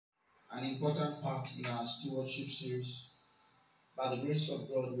an important part in our stewardship series. By the grace of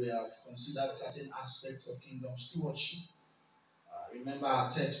God, we have considered certain aspects of kingdom stewardship. Remember our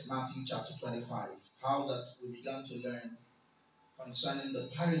text, Matthew chapter 25, how that we began to learn concerning the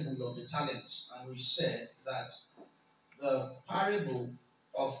parable of the talents. And we said that the parable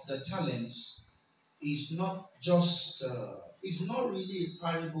of the talents is not just, is not really a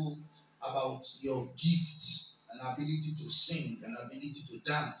parable about your gifts, an ability to sing, an ability to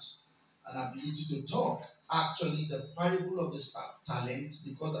dance, an ability to talk. Actually, the parable of the talent,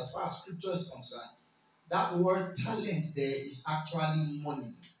 because as far as scripture is concerned, that word talent there is actually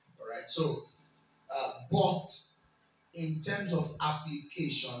money. All right. So, but in terms of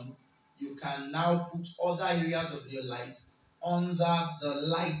application, you can now put other areas of your life under the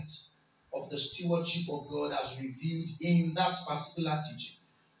light of the stewardship of God as revealed in that particular teaching.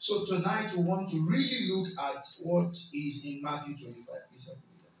 So tonight we want to really look at what is in Matthew 25. Please help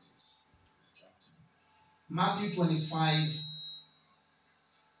me with this. Matthew 25.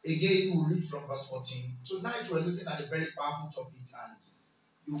 Again, we'll read from verse 14. Tonight we're looking at a very powerful topic, and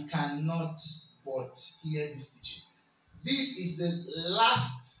you cannot but hear this teaching. This is the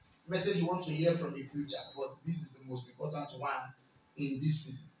last message you want to hear from a preacher, but this is the most important one in this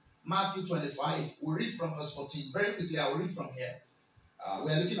season. Matthew 25, we'll read from verse 14. Very quickly, I'll read from here.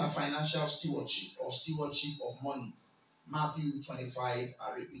 We're looking at financial stewardship or stewardship of money. Matthew 25,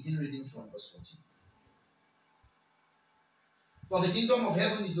 I'll begin reading from verse 14. For the kingdom of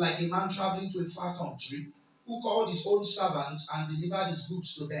heaven is like a man traveling to a far country, who called his own servants and delivered his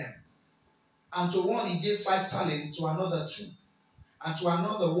goods to them. And to one he gave 5 talents, to another 2, and to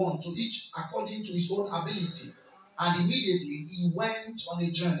another 1, to each according to his own ability. And immediately he went on a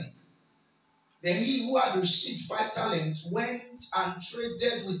journey. Then he who had received 5 talents went and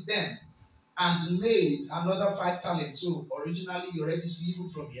traded with them, and made another 5 talents. So originally you already see even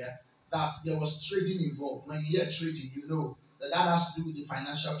from here that there was trading involved. When you hear trading, you know that has to do with the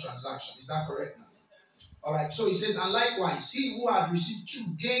financial transaction. Is that correct now? Alright, so he says, and likewise, he who had received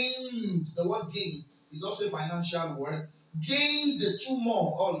 2 gained, the word gain is also a financial word, gained the 2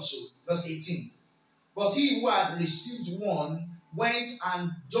 more also. Verse 18. But he who had received 1 went and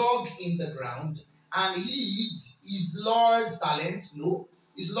dug in the ground and hid his Lord's talent. No,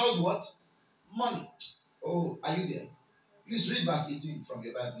 his Lord's what? Money. Oh, are you there? Please read verse 18 from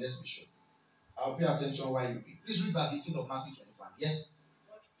your Bible. Let's be sure. I'll pay attention while you read. Please read verse 18 of Matthew 25. Yes?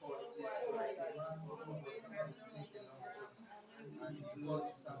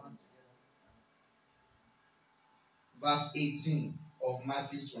 Verse 18 of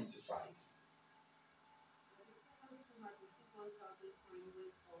Matthew 25.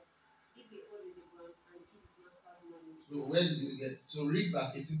 So where did you get? So read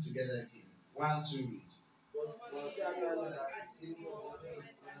verse 18 together again. 1, 2, read.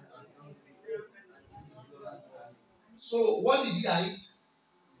 So what did he hide?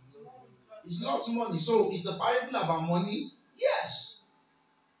 It's not money. So is the parable about money? Yes.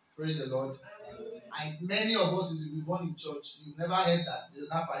 Praise the Lord. Many of us, as we born in church, you've never heard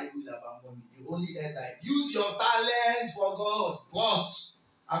that parable is about money. You only heard that use your talent for God. But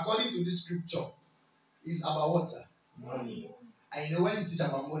according to this scripture, it's about what? Money. And you know when you teach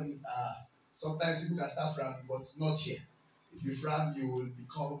about money, sometimes people can start frowning, but not here. If you frown, you will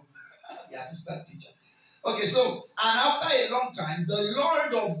become the assistant teacher. Okay, so, and after a long time, the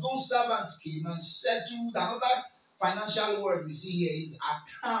Lord of those servants came and settled. Another financial word we see here is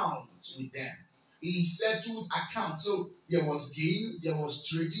account with them. He settled account. So there was gain, there was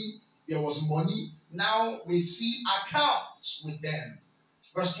trading, there was money. Now we see accounts with them.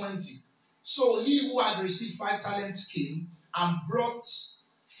 Verse 20. So he who had received 5 talents came and brought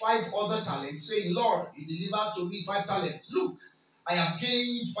 5 other talents, saying, Lord, you delivered to me 5 talents. Look, I have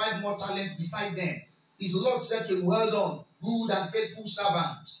gained 5 more talents beside them. His Lord said to him, well done, good and faithful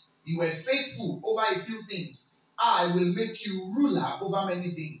servant. You were faithful over a few things. I will make you ruler over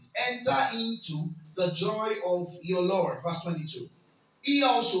many things. Enter into the joy of your Lord. Verse 22. He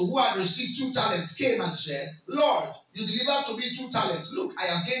also, who had received 2 talents, came and said, Lord, you delivered to me 2 talents. Look, I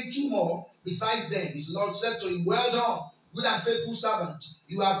have gained 2 more besides them. His Lord said to him, well done, good and faithful servant.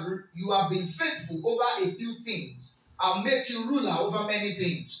 You have been faithful over a few things. I'll make you ruler over many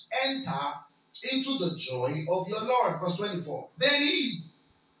things. Enter into the joy of your Lord. Verse 24. Then he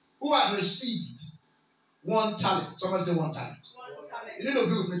who had received 1 talent. Somebody say 1 talent. 1 talent. You need to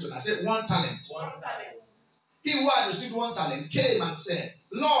be with me tonight. Say 1 talent. 1 talent. He who had received 1 talent came and said,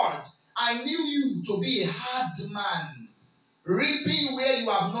 Lord, I knew you to be a hard man, reaping where you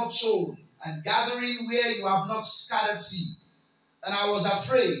have not sown, and gathering where you have not scattered seed. And I was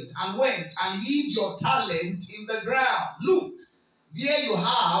afraid, and went and hid your talent in the ground. Look, There you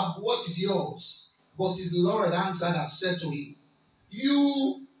have what is yours. But his Lord answered and said to him,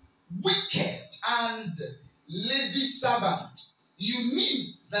 You wicked and lazy servant, you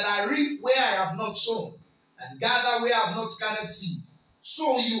mean that I reap where I have not sown, and gather where I have not scattered seed.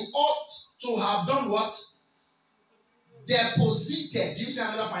 So you ought to have done what? Deposited. Do you see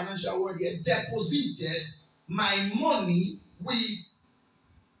another financial word here? Deposited my money with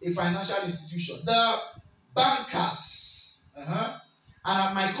a financial institution. The bankers. And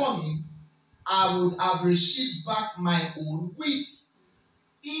at my coming, I would have received back my own with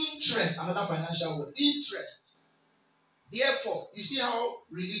interest. Another financial word. Interest. Therefore, you see how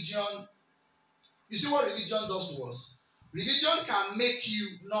religion, you see what religion does to us? Religion can make you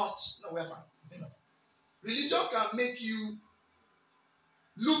not, no, we're fine. Religion can make you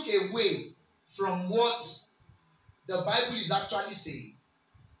look away from what the Bible is actually saying.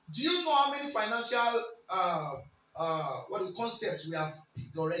 Do you know how many financial concepts we have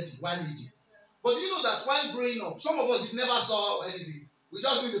picked already while reading? But do you know that while growing up, some of us never saw anything. We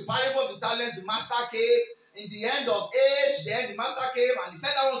just knew the parable of the talents, the master came, in the end of age, then the master came and he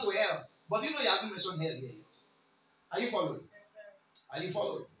sent that one to hell. But you know he hasn't mentioned hell here yet. Are you following? Are you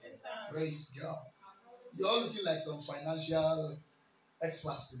following? Yes, sir. Praise God. You're all looking like some financial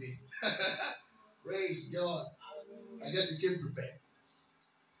experts today. Praise God. I guess you came prepared.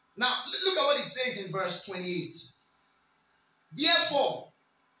 Now, look at what it says in verse 28. Therefore,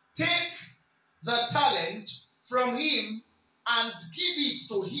 take the talent from him and give it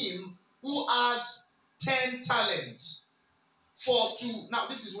to him who has 10 talents. For to, now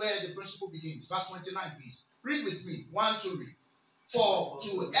this is where the principle begins. Verse 29, please. Read with me. 1, 2, read. For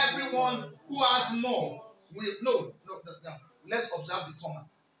to everyone who has more will, no. Let's observe the comma.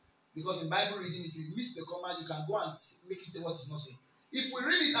 Because in Bible reading, if you miss the comma, you can go and make it say what it's not saying. If we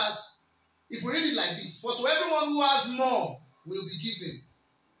read it like this, for to everyone who has more will be given.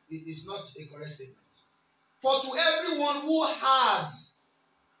 It is not a correct statement. For to everyone who has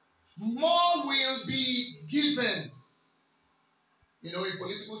more will be given. You know, in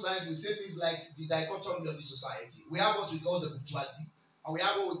political science, we say things like the dichotomy of the society. We have what we call the bourgeoisie, and we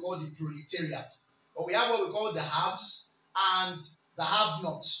have what we call the proletariat, or we have what we call the haves and the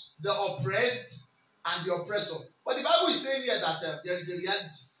have-nots, the oppressed and the oppressor. But the Bible is saying here that there is a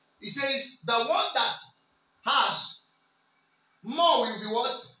reality. It says the one that has more will be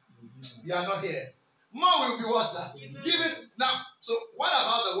what? You are not here. More will be what, sir? Given. Now, so what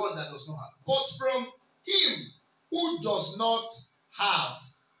about the one that does not have? But from him who does not have,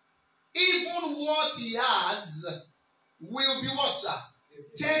 even what he has will be what, sir?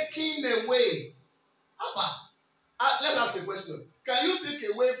 Taken away. Abba, let's ask a question. Can you take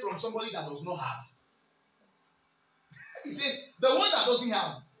away from somebody that does not have? He says, the one that doesn't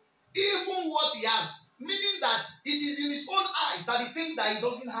have, even what he has, meaning that it is in his own eyes that he thinks that he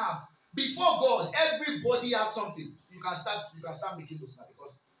doesn't have. Before God, everybody has something. You can start making those now,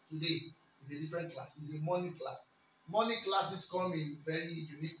 because today is a different class. It's a money class. Money classes come in very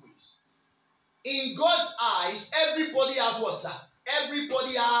unique ways. In God's eyes, everybody has what, sir?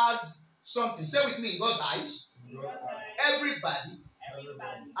 Everybody has something. Say with me, in God's eyes, everybody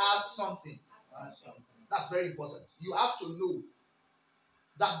has something. That's very important. You have to know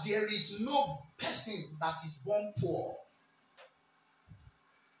that there is no person that is born poor.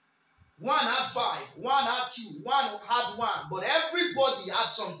 One had 5, one had 2, one had 1, but everybody had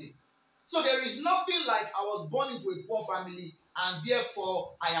something. So there is nothing like I was born into a poor family and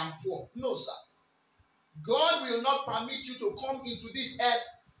therefore I am poor. No, sir. God will not permit you to come into this earth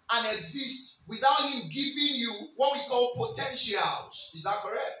and exist without him giving you what we call potentials. Is that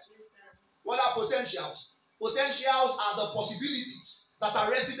correct? Yes, sir. What are potentials? Potentials are the possibilities that are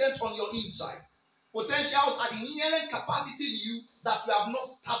resident on your inside. Potentials are the inherent capacity in you that you have not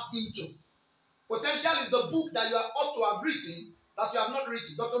tapped into. Potential is the book that you ought to have written that you have not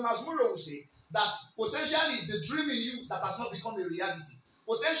written. Dr. Masmuro will say that potential is the dream in you that has not become a reality.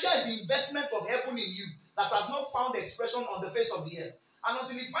 Potential is the investment of heaven in you that has not found expression on the face of the earth. And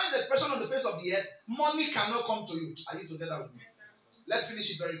until it finds expression on the face of the earth, money cannot come to you. Are you together with me? Let's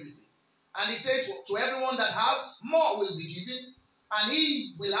finish it very quickly. And he says, to everyone that has, more will be given, and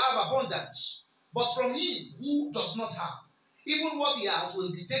he will have abundance. But from him who does not have, even what he has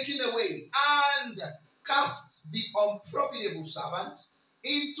will be taken away, and cast the unprofitable servant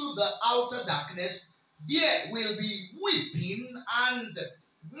into the outer darkness. There will be weeping and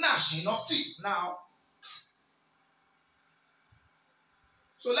gnashing of teeth. Now,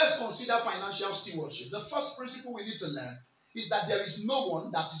 so let's consider financial stewardship. The first principle we need to learn is that there is no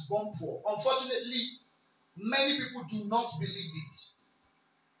one that is born poor. Unfortunately, many people do not believe this.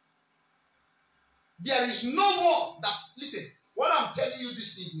 There is no one that, listen, What I'm telling you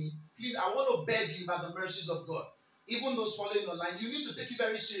this evening, please, I want to beg you by the mercies of God, even those following online, you need to take it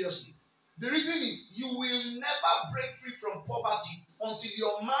very seriously. The reason is you will never break free from poverty until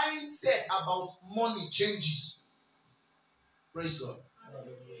your mindset about money changes. Praise God.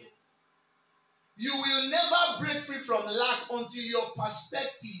 You will never break free from lack until your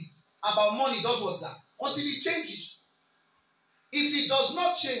perspective about money does what, sir? Until it changes. If it does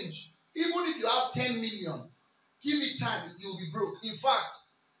not change, even if you have 10 million, give it time, you'll be broke. In fact,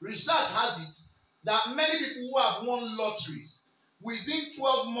 research has it that many people who have won lotteries, within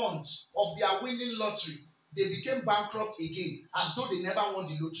 12 months of their winning lottery, they became bankrupt again, as though they never won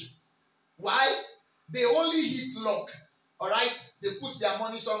the lottery. Why? They only hit luck. All right? They put their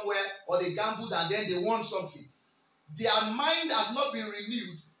money somewhere, or they gambled and then they won something. Their mind has not been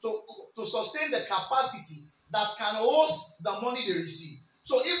renewed to sustain the capacity that can host the money they receive.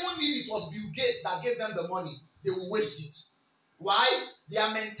 So even if it was Bill Gates that gave them the money, they will waste it. Why? Their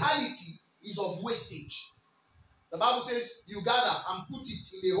mentality is of wastage. The Bible says you gather and put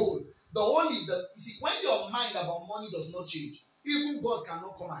it in a hole. The hole is you see, when your mind about money does not change, even God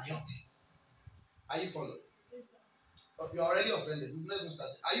cannot come and help you. Are you following? Yes, sir. You're already offended. We've never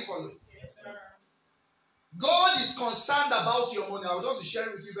started. Are you following? Yes, sir. God is concerned about your money. I will just be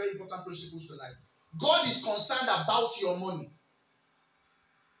sharing with you very important principles tonight. God is concerned about your money.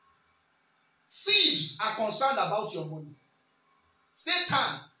 Thieves are concerned about your money.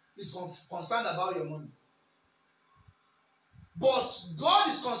 Satan is concerned about your money. But God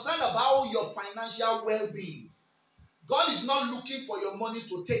is concerned about your financial well-being. God is not looking for your money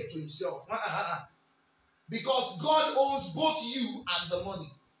to take to himself. Because God owns both you and the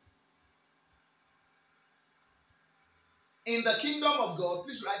money. In the kingdom of God,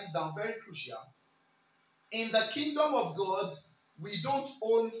 please write this down, very crucial. In the kingdom of God, we don't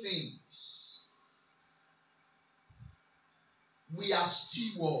own things. We are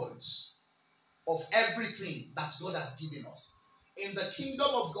stewards of everything that God has given us. In the kingdom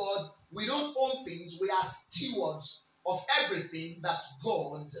of God, we don't own things. We are stewards of everything that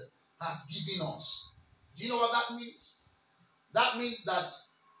God has given us. Do you know what that means? That means that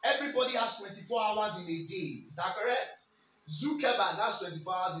everybody has 24 hours in a day. Is that correct? Zuckerberg has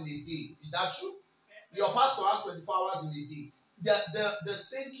 24 hours in a day. Is that true? Your pastor has 24 hours in a day. The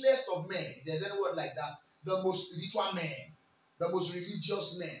saintliest of men, if there's any word like that, the most spiritual man, the most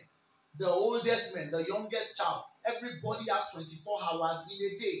religious man, the oldest man, the youngest child, everybody has 24 hours in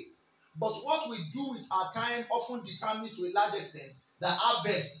a day. But what we do with our time often determines to a large extent the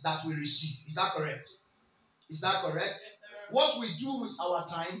harvest that we receive. Is that correct? Is that correct? Yes, what we do with our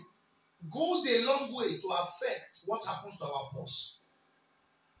time goes a long way to affect what happens to our purse.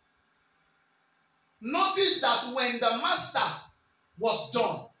 Notice that when the master was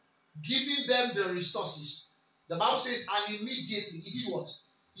done giving them the resources, the Bible says, and immediately he did what?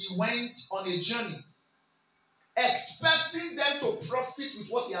 He went on a journey, expecting them to profit with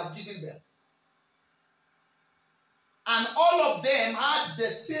what he has given them. And all of them had the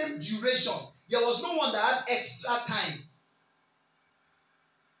same duration. There was no one that had extra time.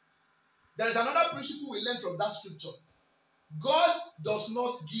 There is another principle we learn from that scripture. God does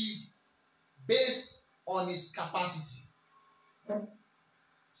not give based on his capacity. Do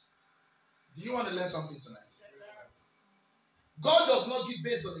you want to learn something tonight? God does not give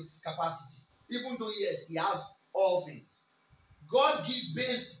based on his capacity. Even though, yes, he has all things. God gives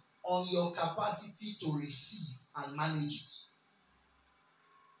based on your capacity to receive and manage it.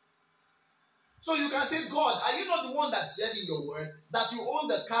 So you can say, God, are you not the one that said in your word that you own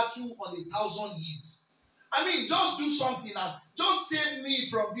the cattle on 1,000 hills? I mean, just do something and just save me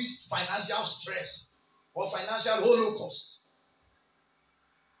from this financial stress or financial holocaust.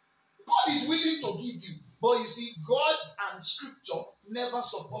 God is willing to give you. But you see, God and scripture never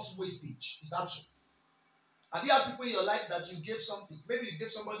supports wastage. Is that true? Have you had people in your life that you gave something? Maybe you gave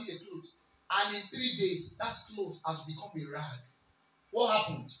somebody a cloth, and in 3 days, that cloth has become a rag. What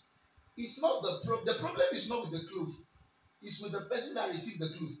happened? It's not the problem is not with the cloth. It's with the person that received the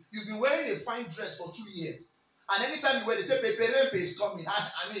cloth. You've been wearing a fine dress for 2 years. And anytime you wear, they say, Pepe is coming.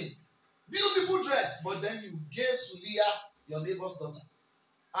 I mean, beautiful dress. But then you gave Sulia, your neighbor's daughter.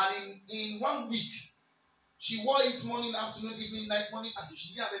 And in 1 week, she wore it morning, afternoon, evening, night, morning, as if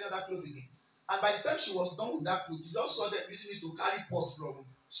she didn't have any other clothes again. And by the time she was done with that clothes, you just saw them using it to carry pots from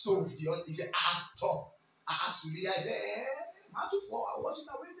stove. He said, top. Sulia. I said, how to fall? I wasn't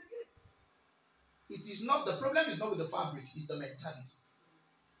away again. It is not, the problem is not with the fabric, it's the mentality.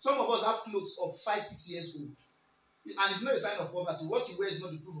 Some of us have clothes of 5-6 years old. And it's not a sign of poverty. What you wear is not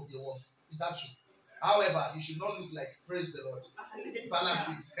the proof of your worth. Is that true? However, you should not look like, praise the Lord.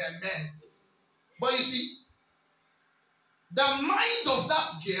 Balance it. Amen. But you see, The mind of that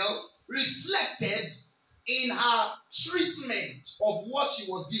girl reflected in her treatment of what she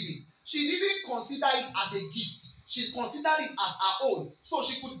was giving. She didn't consider it as a gift. She considered it as her own. So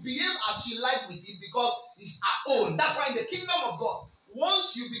she could behave as she liked with it because it's her own. That's why in the kingdom of God,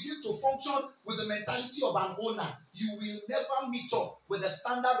 once you begin to function with the mentality of an owner, you will never meet up with the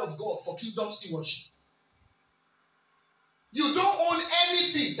standard of God for kingdom stewardship. You don't own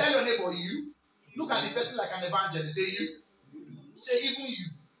anything. Tell your neighbor, you. Look at the person like an evangelist. Say you. Say even you.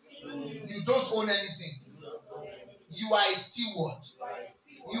 You don't own anything. You are a steward.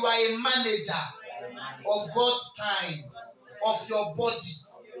 You are a manager of God's time, of your body,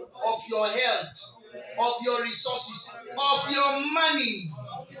 of your health, of your resources, of your money.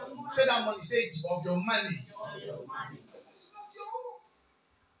 Say that money. Say it, of your money. It's not your own.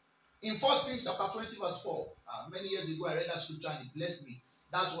 In 1 Kings chapter 20 verse 4, many years ago I read that scripture and it blessed me.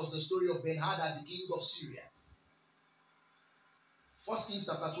 That was the story of Ben-Hadad, the king of Syria. 1 Kings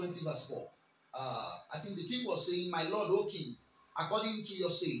chapter 20 verse 4. I think the king was saying, my lord, O king, according to your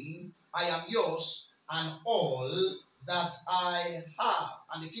saying, I am yours and all that I have.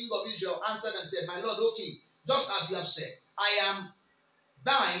 And the king of Israel answered and said, my lord, O king, just as you have said, I am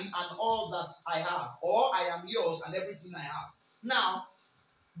thine and all that I have, or I am yours and everything I have. Now,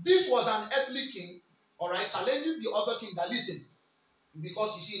 this was an earthly king, all right, challenging the other king that, listen,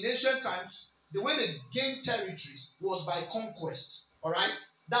 because you see, in ancient times, the way they gained territories was by conquest, all right?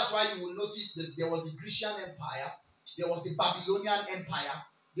 That's why you will notice that there was the Grecian Empire, there was the Babylonian Empire,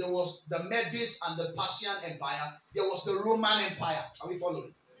 there was the Medes and the Persian Empire, there was the Roman Empire. Are we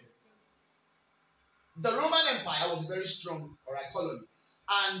following? The Roman Empire was a very strong, all right, colony.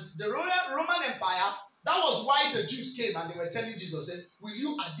 And the Roman Empire, that was why the Jews came and they were telling Jesus, said, will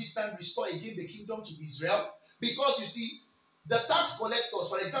you at this time restore again the kingdom to Israel? Because you see, the tax collectors,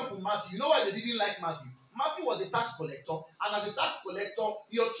 for example, Matthew, you know why they didn't like Matthew? Matthew was a tax collector, and as a tax collector,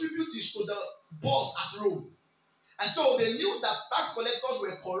 your tribute is to the boss at Rome. And so they knew that tax collectors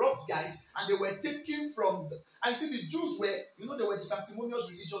were corrupt guys, and they were taking from the, and see, the Jews were, you know, they were the sanctimonious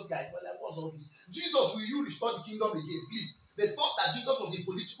religious guys. Well, like, what's all this? Jesus, will you restore the kingdom again? Please. They thought that Jesus was a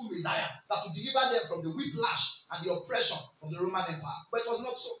political messiah that would deliver them from the whiplash and the oppression of the Roman Empire. But it was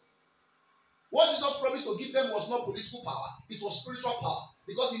not so. What Jesus promised to give them was not political power, it was spiritual power.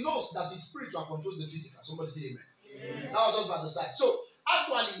 Because he knows that the spiritual controls the physical. Somebody say amen. Yeah. That was just by the side. So,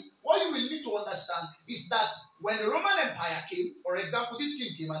 actually, what you will need to understand is that when the Roman Empire came, for example, this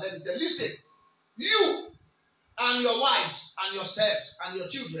king came and then he said, listen, you and your wives and yourselves and your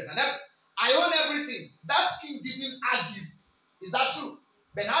children, and I own everything. That king didn't argue. Is that true?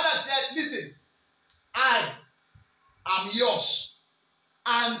 Ben-Hadad said, listen, I am yours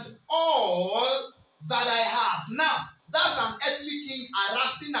and all that I have. Now, that's an earthly king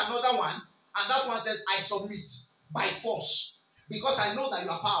harassing another one, and that one said, I submit by force because I know that you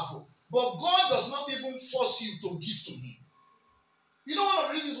are powerful. But God does not even force you to give to him. You know one of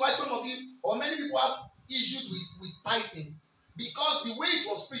the reasons why some of you or many people have issues with tithing? Because the way it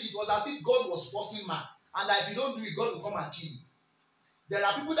was preached, it was as if God was forcing man, and that if you don't do it, God will come and kill you. There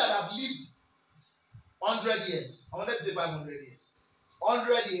are people that have lived 100 years. I wanted to say 500 years.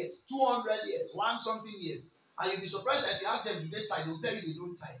 100 years, 200 years, 1 something years. And you'll be surprised that if you ask them, do they tithe? They'll tell you they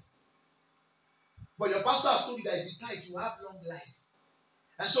don't tithe. But your pastor has told you that if you tithe, you have long life.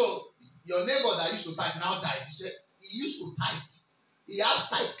 And so, your neighbor that used to tithe now died. He said, he used to tithe. He has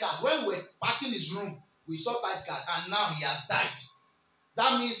tithe card. When we were packing his room, we saw tithe card, and now he has died.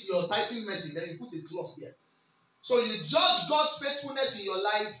 That means your tithing message, then you put a clause there. So you judge God's faithfulness in your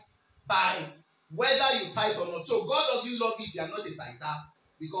life by whether you tithe or not. So God doesn't love you if you are not a tither,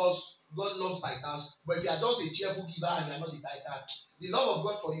 because God loves tithers. But if you are just a cheerful giver and you are not a tither, the love of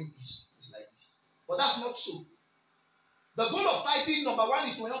God for you is like this. But that's not so. The goal of tithing, number 1,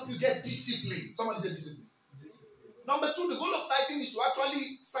 is to help you get discipline. Somebody say discipline. Number 2, the goal of tithing is to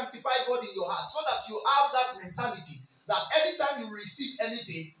actually sanctify God in your heart, so that you have that mentality that anytime you receive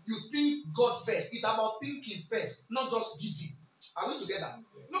anything, you think God first. It's about thinking first, not just giving. Are we together?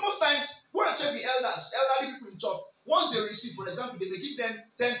 You know, most times, go and check the elders, elderly people in church. Once they receive, for example, they may give them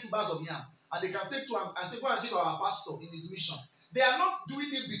 10 tubers of yam, and they can take 2 and say, go and give our pastor in his mission. They are not doing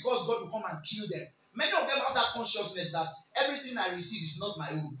it because God will come and kill them. Many of them have that consciousness that everything I receive is not my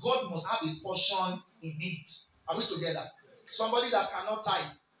own. God must have a portion in it. Are we together? Somebody that cannot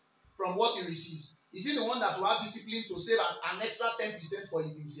tithe from what he receives, is he the one that will have discipline to save an extra 10% for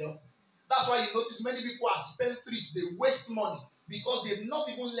himself? That's why you notice many people are spendthrift. They waste money because they've not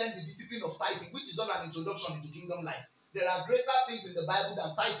even learned the discipline of tithing, which is just an introduction into kingdom life. There are greater things in the Bible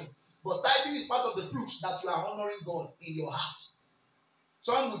than tithing. But tithing is part of the proofs that you are honoring God in your heart.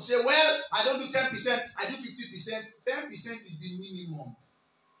 Some would say, well, I don't do 10%, I do 50%. 10% is the minimum.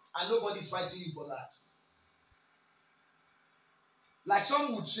 And nobody's fighting you for that. Like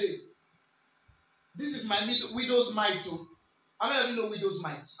some would say, this is my widow's mite too. How many of you know widow's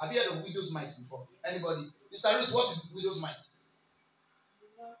mite? Have you heard of widow's mite before? Anybody? Mr. Ruth, what is widow's mite?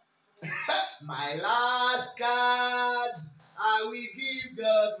 My last card. I will give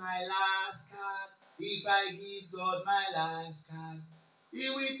God my last card. If I give God my last card, He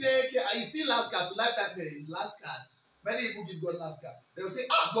will take it. He still last card to lifetime pay. His last card. Many people give God last card. They will say,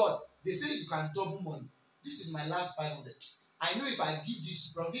 God, they say you can double money. This is my last 500. I know if I give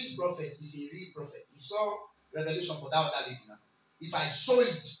this prophet is a real prophet. He saw revelation for that other lady now. If I sow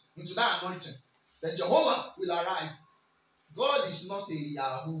it into that anointing, then Jehovah will arise. God is not a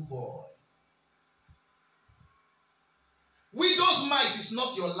Yahoo boy. Widow's mite is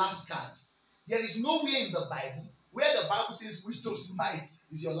not your last card. There is nowhere in the Bible where the Bible says widow's mite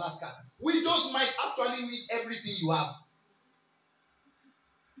is your last card. Widow's mite actually means everything you have.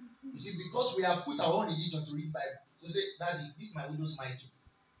 You see, because we have put our own religion to read Bible. So say, Daddy, this is my widow's mite too.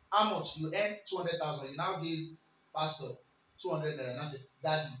 How much? You earn 200,000. You now give Pastor 200 naira. And I say,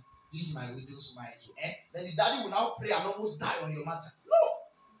 Daddy, this is my widow's mite too. Then the daddy will now pray and almost die on your matter. No.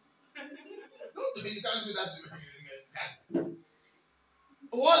 No, you can't do that to me.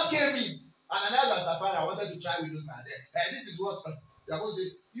 What came in? And another Sapphira wanted to try widow's mite. I said, this is what they are going to say.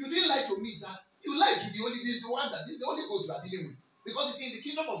 You didn't lie to me, sir. You lied to the only, this is the one that, this is the Holy Ghost you are dealing with. Because you see, in the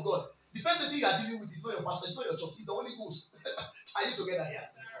kingdom of God, the first person you are dealing with is not your pastor, it's not your church, it's the Holy Ghost. Are you together here?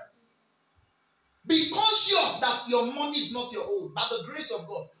 Be conscious that your money is not your own. By the grace of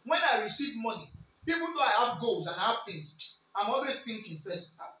God, when I receive money, even though I have goals and I have things, I'm always thinking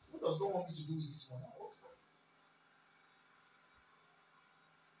first, what does God want me to do with this money?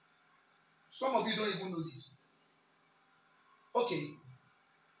 Some of you don't even know this. Okay,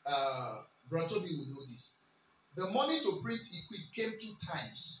 Brother Toby will know this. The money to print Equip came 2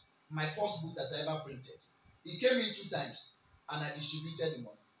 times. My first book that I ever printed. It came in 2 times. And I distributed the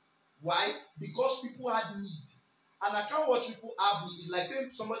money. Why? Because people had need. And I can't watch people have need. It's like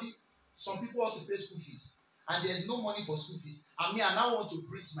saying some people want to pay school fees. And there's no money for school fees. And me, I now want to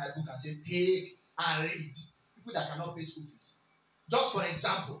print my book and say, take and read. People that cannot pay school fees. Just for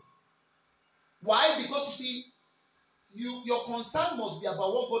example. Why? Because you see, your concern must be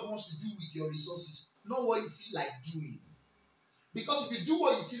about what God wants to do with your resources, not what you feel like doing. Because if you do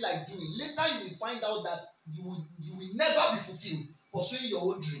what you feel like doing, later you will find out that you will never be fulfilled pursuing your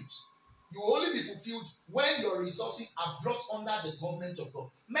own dreams. You will only be fulfilled when your resources are brought under the government of God.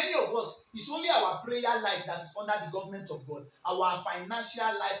 Many of us, it's only our prayer life that is under the government of God. Our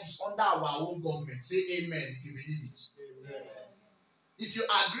financial life is under our own government. Say amen if you believe it. Amen. If you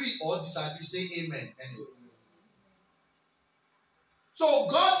agree or disagree, say amen anyway. So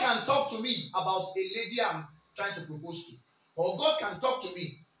God can talk to me about a lady I'm trying to propose to. Or God can talk to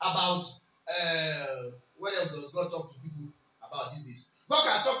me about, what else does God talk to people about these days? God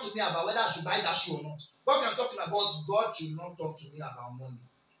can talk to me about whether I should buy that shoe or not. God can talk to me about, God should not talk to me about money.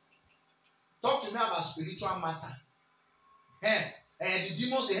 Talk to me about spiritual matter. The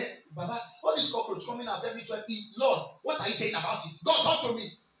demons say, Baba, all this cockroach coming out every 20, Lord, what are you saying about it? God, talk to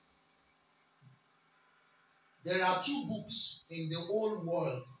me. There are 2 books in the whole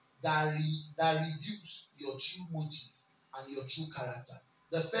world that reviews your true motive and your true character.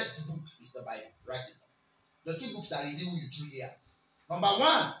 The first book is the Bible. Write it down. The 2 books that reveal who you truly are. Number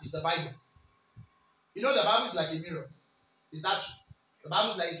 1 is the Bible. You know the Bible is like a mirror. Is that true? The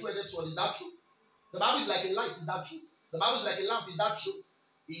Bible is like a 2-edged sword. Is that true? The Bible is like a light. Is that true? The Bible is like a lamp. Is that true?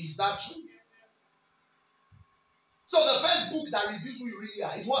 Is that true? So the first book that reveals who you really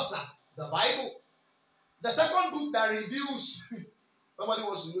are is what, sir? The Bible. The second book that reveals, somebody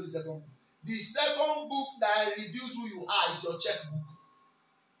wants to know the second book. The second book that reveals who you are is your checkbook.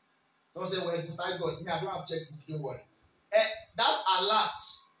 Don't say, well, thank God, me, I don't have checkbook, don't worry. That alert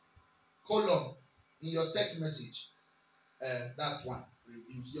column in your text message, that one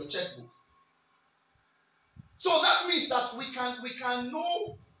reveals your checkbook. So that means that we can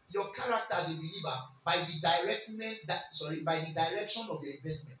know your character as a believer by the direction of your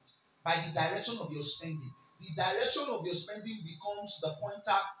investment, by the direction of your spending. The direction of your spending becomes the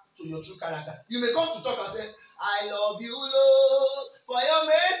pointer to your true character. You may come to talk and say, I love you, Lord, for your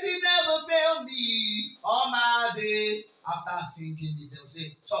mercy never failed me all my days. After singing it, they'll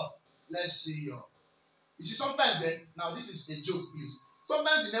say, stop, let's see you. You see, sometimes, now this is a joke, please.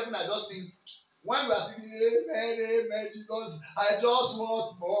 Sometimes in heaven, I just think, when we are singing, amen, amen, Jesus, I just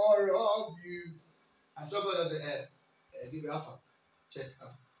want more of you. And so God will say, give me Alpha. Check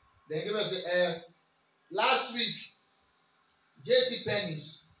Alpha. Then God will say, last week, JC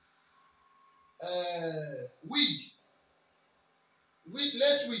Pennies, wig,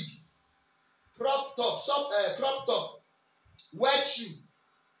 lace wig, crop top, wet shoe.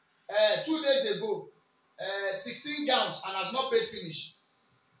 2 days ago, 16 gowns and has not paid finish.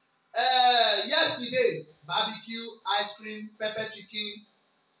 Yesterday, barbecue, ice cream, pepper chicken,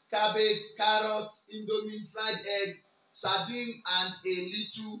 cabbage, carrots, indomie, fried egg, sardine, and a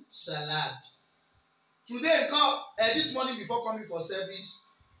little salad. Today, this morning before coming for service,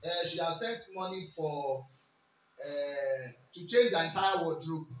 she has sent money for to change the entire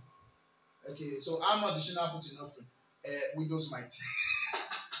wardrobe. Okay, so how much did she now put in offering? Widow's mite.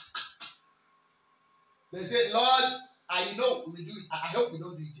 They say, Lord, I know we do it. I hope we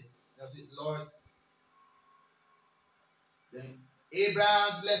don't do it yet. They say, Lord, then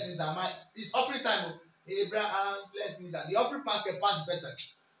Abraham's blessings are mine. It's offering time. Abraham's blessings are the offering basket passed the first time.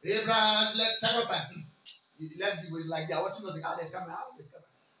 Abraham's second time. Let's give it like they are watching us. Let's come.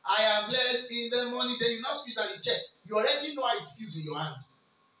 I am blessed in the morning. Then you now speak and you check. You already know how it feels in your hand.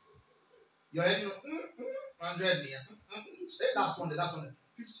 You already know. 100 here. That's 100. That's 100.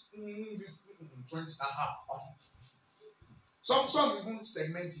 50. 20. Some even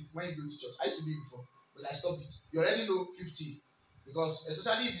segment it when you go to church. I used to do it before, but I stopped it. You already know 50 because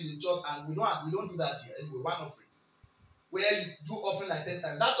especially if it's in church and we don't do that here anyway. One offering where you do offering like 10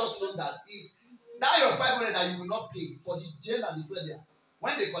 times. That church knows that is now your 500 that you will not pay for the jail and the fuel there.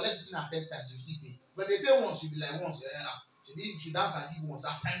 When they collect it in at 10 times, you still pay. But they say once, you be like once. You should dance and give once.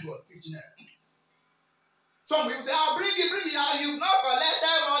 Thank God, 15 naira. Some people say, bring it. You've not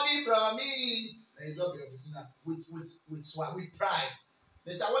collected money from me. And you drop your 15 naira with pride.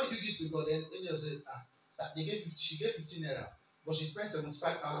 They say, what did you give to God? Then you say, she gave 15 naira, but she spent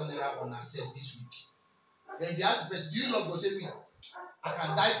 75,000 naira on herself this week. Then they ask the person, do you love God? Say me, I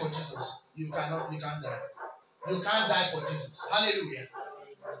can die for Jesus. You can't die. You can't die for Jesus. Hallelujah.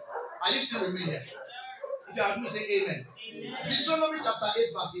 Are you still with me here? If you are going to say amen. Deuteronomy chapter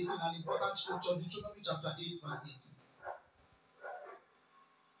 8 verse 18, an important scripture. Deuteronomy chapter 8 verse 18.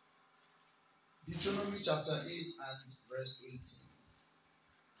 Deuteronomy chapter 8 and verse 18.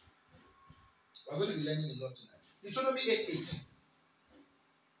 We're going to be learning a lot tonight. Deuteronomy 8:18.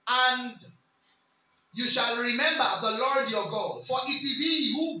 And you shall remember the Lord your God, for it is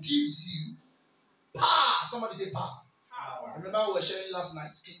He who gives you power. Somebody say power. Remember we were sharing last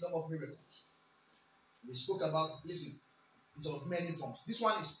night, Kingdom of Miracles. We spoke about, listen, it's of many forms. This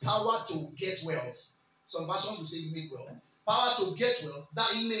one is power to get wealth. Some versions will say you make wealth. Power to get wealth, that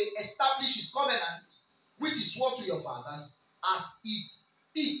He may establish His covenant, which is swore to your fathers, as it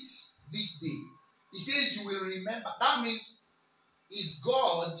is this day. He says you will remember. That means if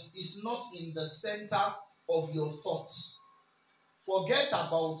God is not in the center of your thoughts, forget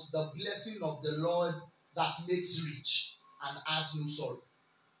about the blessing of the Lord that makes rich and adds no sorrow.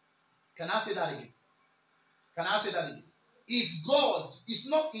 Can I say that again? If God is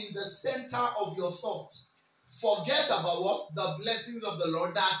not in the center of your thoughts, forget about what? The blessings of the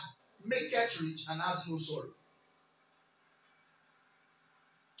Lord that maketh rich and adds no sorrow.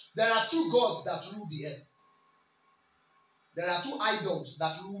 There are two gods that rule the earth. There are two idols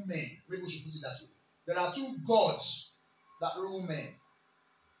that rule men. Maybe we should put it that way. There are two gods that rule men.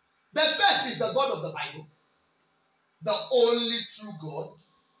 The first is the God of the Bible, the only true God.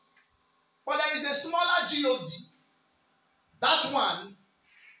 But there is a smaller God. That one,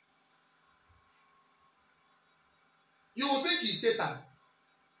 you will think is Satan.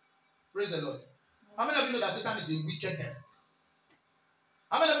 Praise the Lord. How many of you know that Satan is a wicked devil?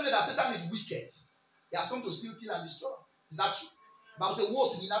 How many of you know that Satan is wicked? He has come to steal, kill, and destroy. Is that true? Bible says, woe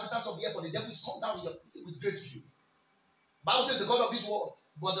to the inhabitants of the earth, for the devil is come down with great few. Bible says the God of this world.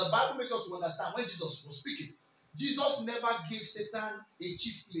 But the Bible makes us to understand when Jesus was speaking, Jesus never gave Satan a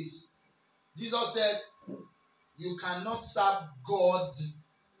chief place. Jesus said, you cannot serve God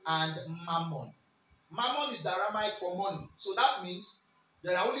and mammon. Mammon is the Aramaic for money. So that means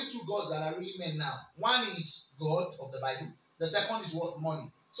there are only two gods that are really men now. One is God of the Bible. The second is what?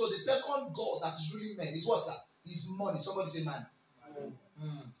 Money. So the second God that is really men is what, sir? Is money. Somebody say money.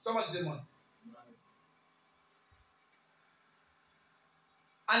 Somebody say money.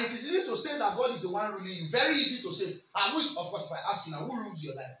 And it is easy to say that God is the one ruling you. Very easy to say. And who is, of course, if I ask you now, who rules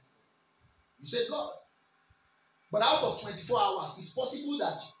your life? You say God. But out of 24 hours, it's possible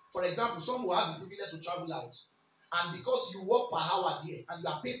that, for example, some will have the privilege to travel out. And because you work per hour there, and you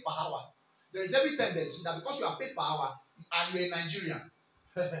are paid per hour, there is every tendency that because you are paid per hour, and you are a Nigerian,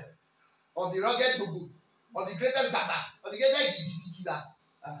 of the rugged bubu, of the greatest baba, of the greatest gidibida,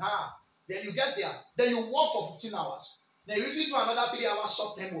 then you get there, then you work for 15 hours. Then you usually do another 3 hours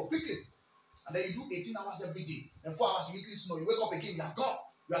short-term work quickly. And then you do 18 hours every day. And 4 hours weekly snow. You wake up again, you have gone.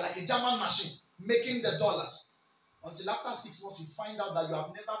 You are like a German machine making the dollars. Until after 6 months, you find out that you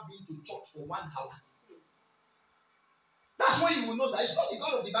have never been to church for 1 hour. That's when you will know that it's not the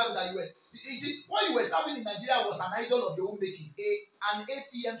God of the Bible that you were. You see, what you were serving in Nigeria was an idol of your own making, an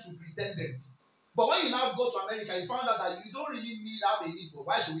ATM superintendent. But when you now go to America, you found out that you don't really have a need for.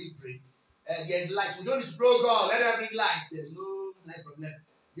 Why should we pray? There's light. We don't need to pray, oh God, let them bring light. There's no light problem.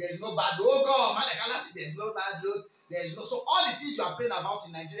 There's no bad road. Oh God, man, there's no bad road. There's no. So all the things you are praying about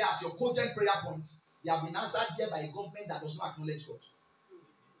in Nigeria as your cogent prayer point, they have been answered here by a government that does not acknowledge God.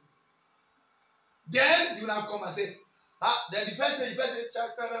 Then you now come and say, then the first day,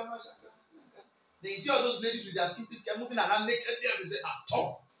 then you see all those ladies with their skimpy skirt moving around naked there. They say,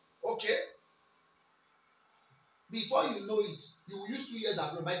 Tom, okay. Before you know it, you will use 2 years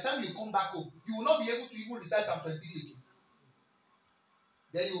abroad. By the time you come back home, you will not be able to even recite Psalm 23 again.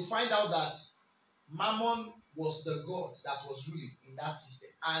 Then you will find out that Mammon was the god that was ruling in that system,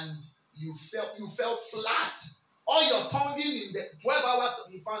 and you fell flat. All your tonguing in the 12 hours,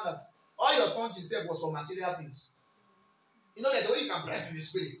 you found out all your tongue itself was for material things. You know, there's a way you can press in the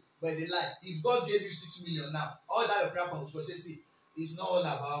spirit, but it's a lie. If God gave you 6 million now, all that your prayer point was say, see, it's not all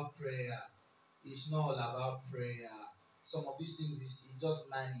about prayer. It's not all about prayer. Some of these things is just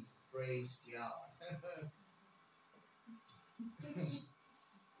money. Praise God.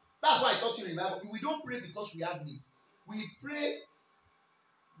 That's why I taught you in the Bible. We don't pray because we have needs. We pray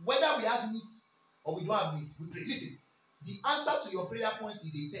whether we have needs or we don't have needs. We pray. Listen, the answer to your prayer point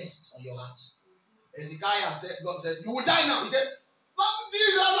is a test on your heart. Ezekiel said, God said, you will die now. He said,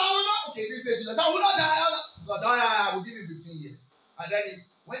 Jesus, I will not. Okay, this said Jesus, I will not die. Because I will give you 15 years. And then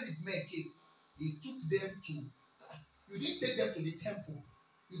when the men came, he took them to, you didn't take them to the temple.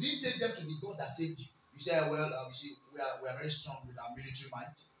 You didn't take them to the God that saved you. You say, well, you see, we are very strong with our military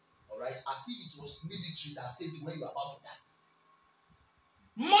mind. All right? As if it was military that saved you when you were about to die.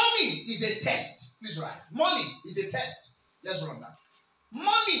 Money is a test. Please write. Money is a test. Let's run that.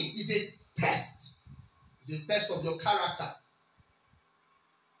 Money is a test. It's a test of your character.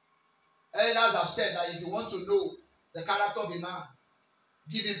 Elders have said that if you want to know the character of a man,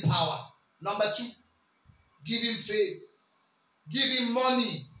 give him power. Number 2, give him fame. Give him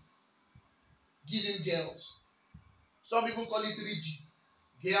money. Give him girls. Some people call it 3G.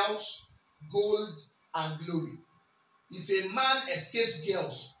 Girls, gold, and glory. If a man escapes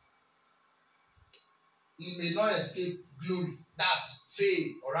girls, he may not escape glory. That's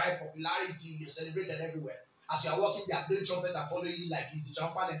fame, all right? Popularity, you're celebrated everywhere. As you are walking, they are playing trumpet and following you like it's the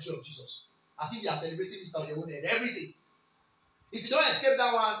triumphal entry of Jesus. As if you are celebrating this on your own head every day. If you don't escape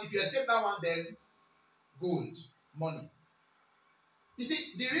that one, if you escape that one, then gold, money. You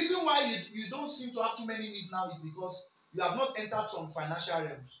see, the reason why you don't seem to have too many needs now is because you have not entered some financial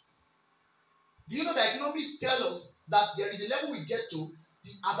realms. Do you know that economists tell us that there is a level we get to,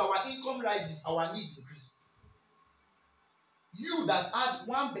 as our income rises, our needs increase. You that had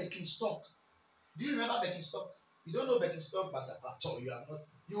 1 baking stock, do you remember baking stock? You don't know baking stock, but at all, you are not.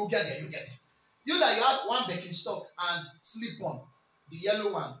 You will get there, you get there. You that you had 1 baking stock and slip-on, the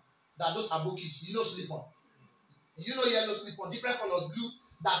yellow one, that those abokis, you know slip-on. You know yellow slip-on, different colors, blue,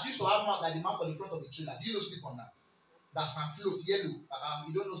 that used to have mouth like the mouth on the front of the trailer. Do you know slip-on now? That can float, yellow.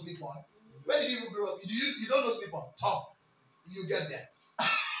 You don't know slip-on. Where did you even grow up? You don't know slip-on. Top. You get there.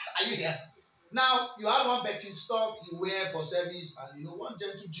 Are you here? Now, you had 1 baking stock you wear for service, and 1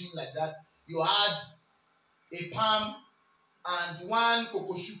 gentle jean like that. You had a palm and 1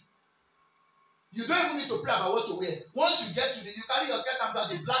 cocoa shoe. You don't even need to pray about what to wear. Once you get to you carry your skirt and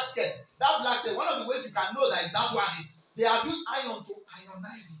the black skirt. That black skirt, one of the ways you can know that is that one is they have used iron to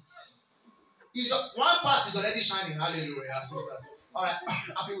ionize it. One part is already shining. Hallelujah, sisters. All right,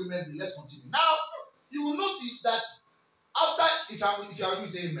 happy Women's Day. Let's continue. Now, you will notice that after, if you are with me,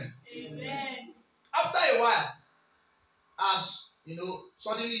 say amen. Amen. After a while, as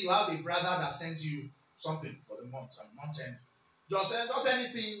suddenly you have a brother that sends you something for the month end. Just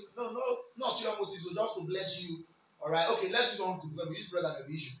anything, no, not your motive, so just to bless you. All right, okay, let's use uncle because we use brother as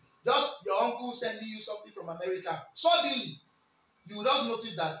the issue. Just your uncle sending you something from America. Suddenly, you will just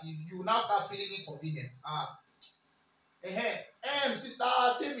notice that you will now start feeling inconvenient. Sister,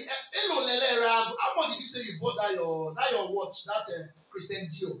 tell me, hello, Lele, how much did you say you bought that your watch, that Christian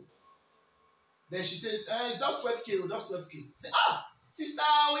Dior? Then she says, it's just 12K, just 12K. Say, sister,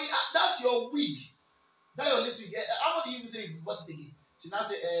 that's your wig. That your list wig. How much do you even say you bought it again? She now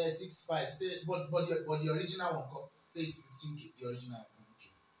say 6.5. Say, but the original one come. Say it's 15K, the original one.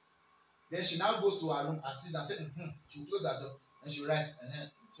 Okay. Then she now goes to her room and sits and say, she will close her door and she will write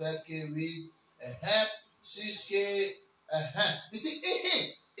 12K wig, 6K, You see,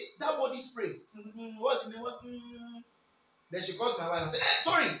 that body spray. What's the name? Then she calls my wife and says, hey,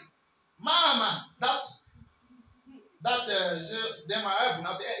 sorry, mama, then my wife will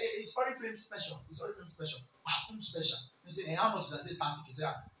now say, hey, it's Oriflame special. It's Oriflame special. Perfume special. They say, hey, how much did I say? 30. He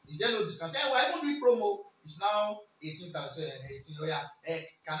said, is there no discount? I say, well, I won't do promo. It's now 18,000. 18. Oh, yeah. Hey,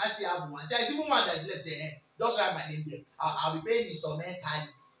 can I still have one? I say, it's even one that's left. Say, hey, just write my name there. I'll be paying installment time.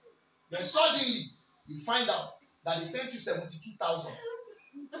 Then suddenly, you find out that they sent you 72,000.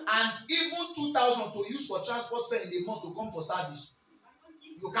 And even 2,000 to use for transport fare in the month to come for service.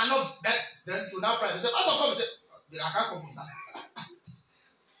 You cannot, then you now find. They say, also come and say, I can't come for service.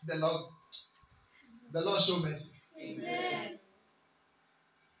 The Lord show mercy. Amen.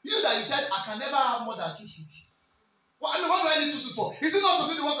 You that you said, I can never have more than 2 suits. Well, I mean, what do I need 2 suits for? Is it not to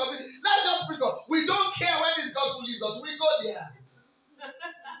do the work of mission? Let's just bring up. We don't care when this gospel leads us. We go there.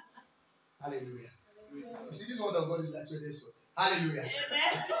 Hallelujah. You see, this word of God is like this one. Hallelujah.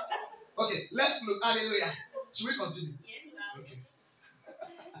 Amen. Okay, let's close. Hallelujah. Should we continue? Yes, okay.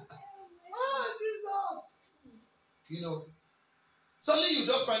 Oh, Jesus. You know, suddenly you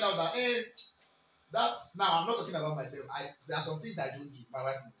just find out that, now I'm not talking about myself. There are some things I don't do. My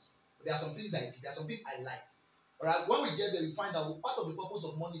wife knows. But there are some things I do. There are some things I like. Alright, when we get there, we find out part of the purpose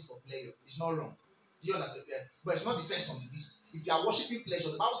of money is for pleasure. It's not wrong. Do you understand? Yeah. But it's not the first on the list. If you are worshiping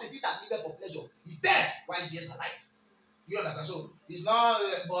pleasure, the Bible says, he that liveth for pleasure is dead while he's yet alive. Do you understand? So it's not,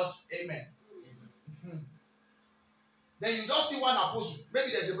 but amen. Then you just see one apostle.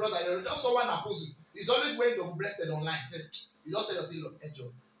 Maybe there's a brother, you just saw one apostle. He's always wearing double-breasted online. Say, you just tell your tailor, hey,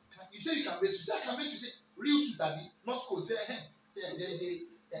 John. You say you can make. You say, I can make. You say, real suit, not coat. Say, there is a.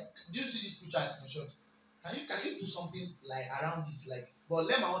 Do you see this picture I screenshot? Can you do something like around this, like? But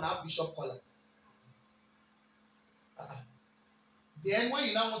let my own have bishop collar. Then when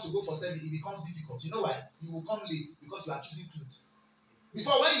you now want to go for service, it becomes difficult. You know why? You will come late because you are choosing clothes.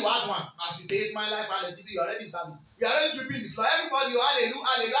 Before, when you had one, as you paid my life and the TV, you are already in service. You are already sweeping the floor. Everybody, hallelujah,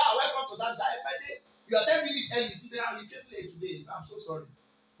 hallelujah, welcome to service. You are 10 minutes early. You say, you came late today. I'm so sorry.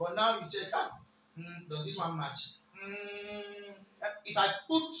 But now you check out. Does this one match? If I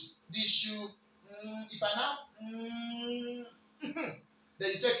put this shoe, if I now, then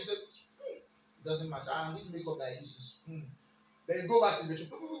you check, you say, it doesn't match. And this makeup that I use is, Then you go back to the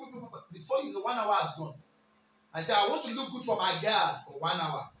bedroom. Before you know, 1 hour has gone. I say, I want to look good for my girl for 1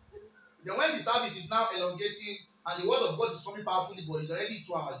 hour. Then when the service is now elongating and the word of God is coming powerfully, but it's already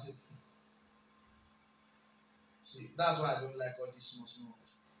 2 hours. See, that's why I don't like all this small.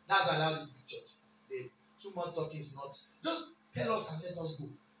 That's why I love this big church. The too much talking is not. Just tell us and let us go.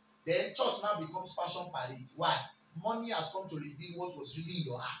 Then church now becomes fashion parade. Why? Money has come to reveal what was really in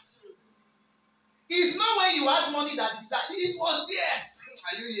your heart. It's not when you had money that it was there.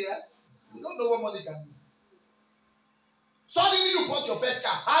 Are you here? You don't know what money can do. Suddenly you bought your first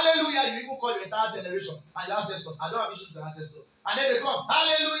car. Hallelujah. You even call your entire generation and your ancestors. I don't have issues with your ancestors. And then they come.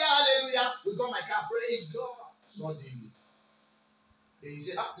 Hallelujah, hallelujah. We got my car. Praise God. Suddenly. Then you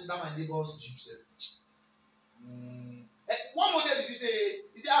say, this is my neighbor's Jeep set. One model did you say?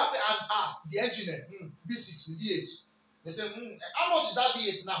 You say, the engine, V6, V8. They say, how much is that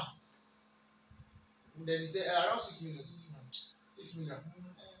V8 now? And then he said, around 6 million. 6 million.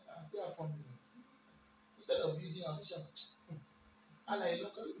 I still have 4 million. Instead of building a vision,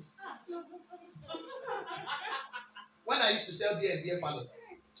 when I used to sell beer in beer parlor,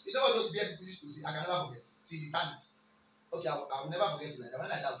 you know what those beer people used to say? I can never forget. Till eternity. Okay, I will never forget it like that.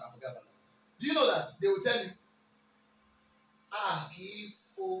 When I die, I can forget about that. Do you know that? They will tell me,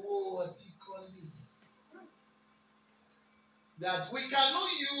 that we cannot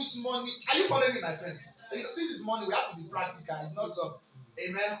use money. Are you following me, my friends? You know, this is money. We have to be practical. It's not so.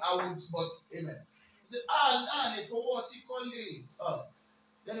 Amen. But amen. He said, for what he called it?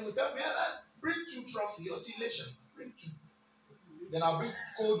 Then he will tell me, bring 2 trophy or elation. Bring 2. Then I'll bring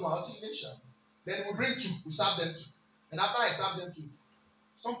cold one or elation. Then we'll bring 2. We'll serve them 2. And after I serve them 2,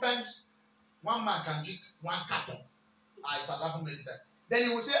 sometimes one man can drink 1 carton. It has happened many times. Then he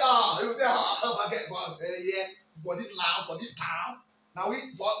will say, forget God. For this land, for this town. Now we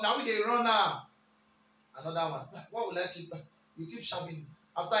they run now. Another one. What will I keep? You keep shoving.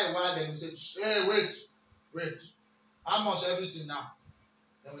 After a while, then you say, hey, wait. How much everything now?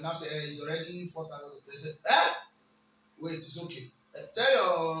 Then we now say, hey, it's already 4,000. They say, wait, it's okay. Tell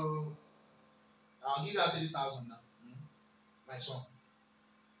your, I'll give you 3,000 now. My son.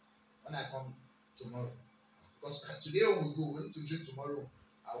 When I come tomorrow. Because today when we go, we need to drink tomorrow.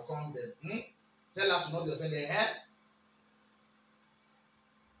 I'll come then. Tell her to not be offended.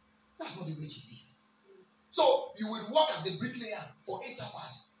 That's not the way to be. So you will work as a bricklayer for 8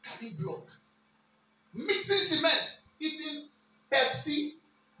 hours, carrying block, mixing cement, eating Pepsi,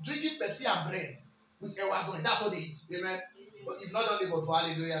 drinking banana bread with a wagon. That's what they eat. Amen. But you've not done it for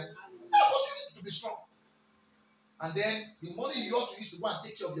hallelujah. That's what you need to be strong. And then the money you ought to use to go and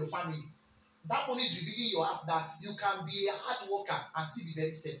take care of your family. That money is revealing your heart that you can be a hard worker and still be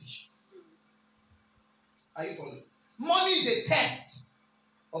very selfish. Are you following? Money is a test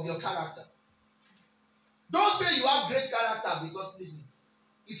of your character. Don't say you have great character because, listen,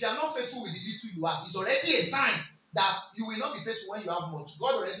 if you are not faithful with the little you have, it's already a sign that you will not be faithful when you have much.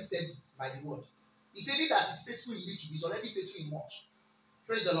 God already said it by the word. He said it that is faithful in little, he's already faithful in much.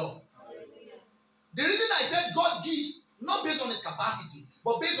 Praise the Lord. The reason I said God gives, not based on his capacity,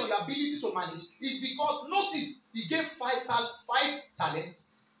 but based on your ability to manage, is because, notice, he gave 5 talents,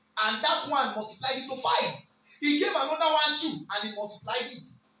 and that one multiplied it to 5. He gave another one 2, and he multiplied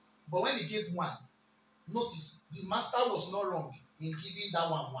it. But when he gave 1, notice, the master was not wrong in giving that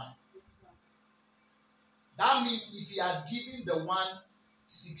one 1. That means if he had given the one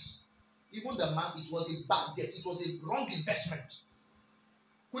 6, even the man, it was a bad debt. It was a wrong investment.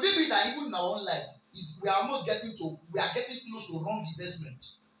 Could it be that even in our own lives, we are getting close to wrong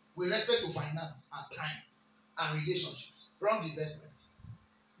investment with respect to finance and time and relationships? Wrong investment.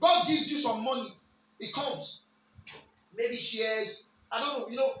 God gives you some money, it comes. Maybe shares, I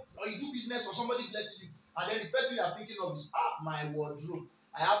don't know, or you do business or somebody blesses you, and then the first thing you are thinking of is, my wardrobe.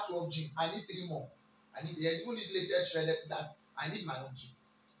 I have 12 jeans, I need 3 more. There's even this latest shredded that I need my own too.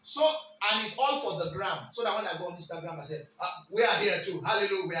 So, and it's all for the gram. So that when I go on Instagram, I say, we are here too.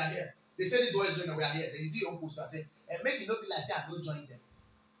 Hallelujah, we are here. They say this voice, we are here. Then you do your own post and say, and make it not be like, say, I don't join them.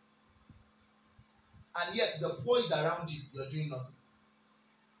 And yet, the poor is around you, you're doing nothing.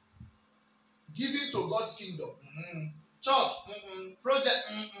 Giving to God's kingdom. Church, project.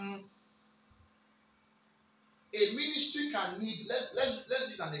 A ministry can need, let's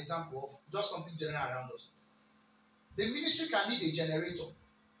use an example of just something general around us. The ministry can need a generator.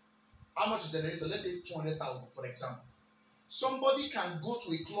 How much is the generator? Let's say 200,000, for example. Somebody can go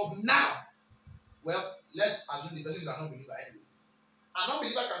to a club now. Well, let's assume the person is an unbeliever anyway. An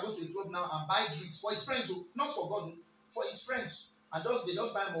unbeliever can go to a club now and buy drinks for his friends, not for God, for his friends. And they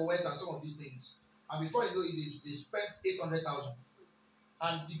just buy more wet and some of these things. And before you know it, they spent 800,000.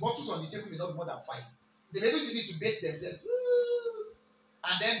 And the bottles on the table may not be more than 5. They maybe need to bait themselves.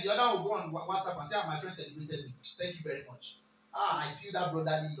 And then the other will go on WhatsApp and say, my friend celebrated me. Thank you very much. I feel that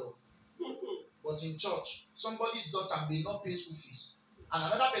brotherly love. But in church, somebody's daughter may not pay school fees.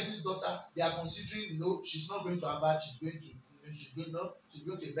 And another person's daughter, they are considering, she's not going to Harvard, she's going to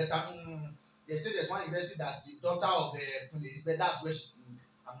a better. They say there's one university that the daughter of Elizabeth, that's where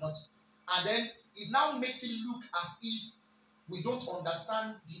I'm not. And then it now makes it look as if we don't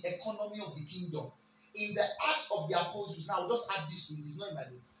understand the economy of the kingdom. In the Acts of the Apostles, now we'll just add this to it, it's not in my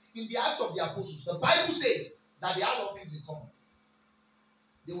book. In the Acts of the Apostles, the Bible says that they had all things in common.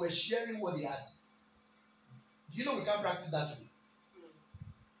 They were sharing what they had. Do you know we can't practice that today?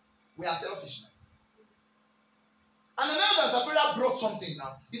 We are selfish now. And another Sapphira brought something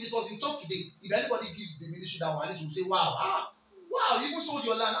now. If it was in church today, if anybody gives the ministry that one, at least we'll say, wow, you even sold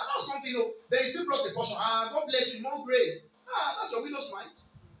your land. That's something, then you still brought the portion. God bless you, more grace. That's your widow's mind.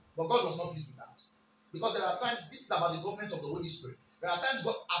 But God was not pleased with that. Because there are times, this is about the government of the Holy Spirit. There are times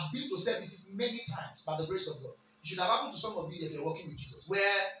God, I've been to services many times by the grace of God. It should have happened to some of you if you're working with Jesus, where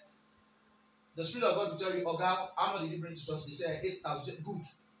the Spirit of God will tell you, God, how much did you bring to church? They say 8,000. Good.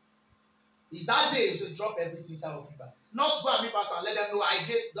 It's that day you say drop everything inside of feedback. Not go and meet pastor and let them know I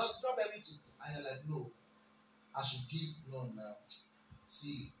gave. Just drop everything. And you're like, no, I should give. No.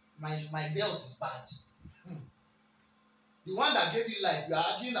 See, my belt is bad. The one that gave you life, you are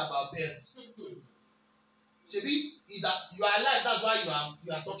arguing about belt. Shebi, is that you are alive? That's why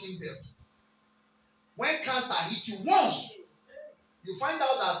you are talking belt. When cancer hits you once, you find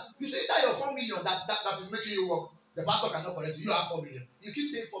out that you say that your 4 million that is making you work. The pastor cannot correct you. You have 4 million. You keep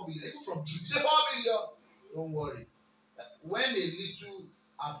saying 4 million. Even from June, you say 4 million. Don't worry. When a little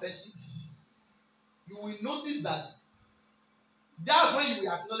affects you will notice that that's when you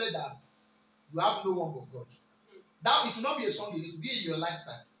will acknowledge that you have no one but God. That it will not be a song, it will be in your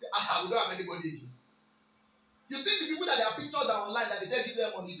lifestyle. Say, we don't have anybody again. You think the people that their pictures are online that they say give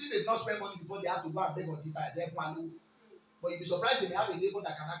them money, you think they've not spent money before they have to go and beg on the price. But you'll be surprised they may have a neighbor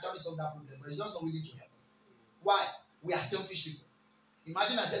that can actually solve that problem, but it's just not willing to help. Why? We are selfish people.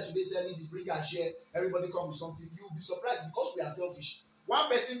 Imagine I said today's service is bring and share, everybody come with something. You'll be surprised because we are selfish. One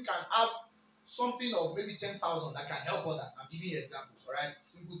person can have something of maybe 10,000 that can help others. I'm giving you examples, all right?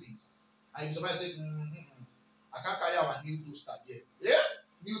 Simple things. And you'll be surprised and say, I can't carry our new toaster here. Yeah?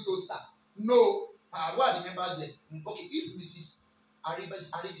 New toaster. No. What are the members there? Okay, if Mrs.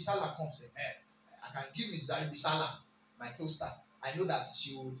 Aribisala comes, I can give Mrs. Aribisala my toaster. I know that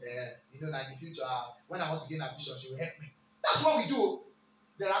she would, in the future, when I want to gain admission, she will help me. That's what we do.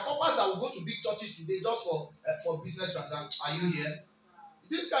 There are couples that will go to big churches today just for business transactions. Are you here?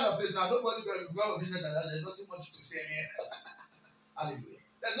 This kind of business, nobody will go for business transactions. There's nothing much to say here. Hallelujah.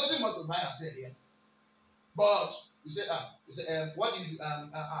 There's nothing much to buy and sell here. But you say, what do you do?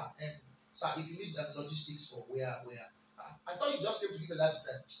 Sir, if you need logistics for where? I thought you just came to give a life to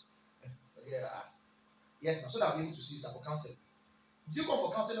Christ. Yes, so that I'll be able to see you, sir, for counseling. Do you go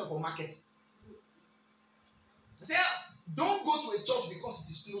for counseling or for market? Say, don't go to a church because it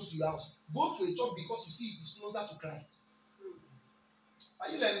is close to your house. Go to a church because you see it is closer to Christ. Are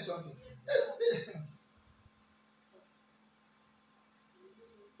you learning something? Yes.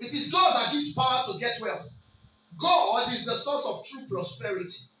 It is God that gives power to get wealth. God is the source of true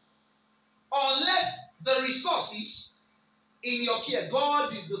prosperity. Unless the resources in your care,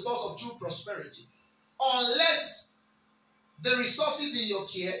 God is the source of true prosperity. Unless the resources in your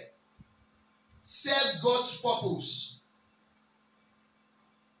care serve God's purpose,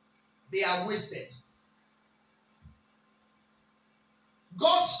 they are wasted.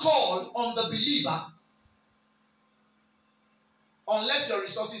 God's call on the believer, unless your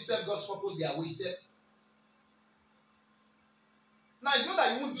resources serve God's purpose, they are wasted. Now, it's not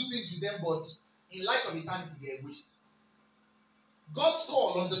that you won't do things with them, but in light of eternity, they are waste. God's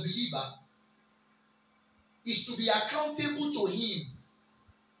call on the believer is to be accountable to Him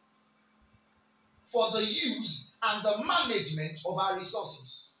for the use and the management of our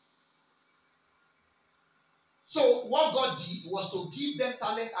resources. So what God did was to give them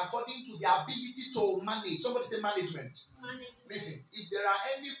talents according to their ability to manage. Somebody say management. Listen, if there are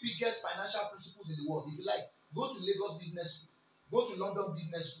any biggest financial principles in the world, if you like, go to Lagos Business School, go to London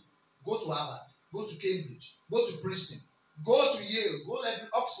Business School, go to Harvard, go to Cambridge, go to Princeton, go to Yale, go to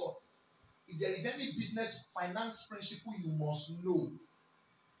Oxford. If there is any business finance principle you must know,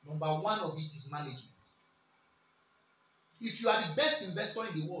 number one of it is management. If you are the best investor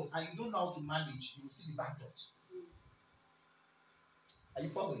in the world and you don't know how to manage, you will still be bankrupt. Are you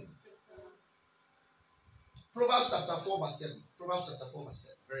following? Yes, Proverbs chapter 4 verse 7. Proverbs chapter 4 verse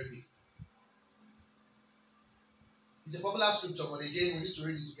 7. Very big. It's a popular scripture, but again, we need to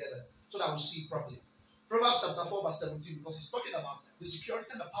read it together so that we'll see it properly. Proverbs chapter 4 verse 17, because it's talking about the security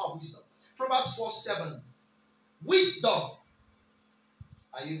and the power of wisdom. Proverbs 4 7. Wisdom.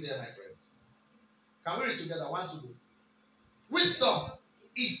 Are you there, my friends? Can we read together? 1, 2, go. Wisdom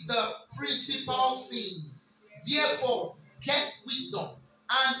is the principal thing. Therefore, get wisdom,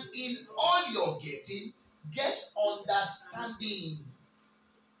 and in all your getting, get understanding.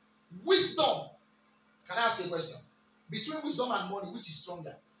 Wisdom. Can I ask you a question? Between wisdom and money, which is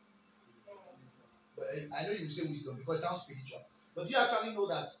stronger? I know you say wisdom because it sounds spiritual. But do you actually know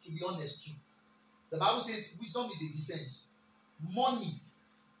that, to be honest, too? The Bible says wisdom is a defense. Money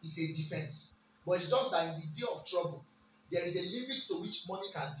is a defense. But it's just that in the day of trouble, there is a limit to which money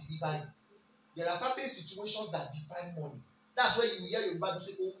can deliver you. There are certain situations that define money. That's where you hear your Bible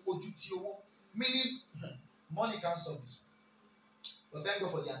say, oh, meaning money can't solve this. But thank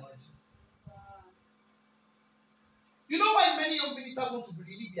God for the anointing. You know why many young ministers want to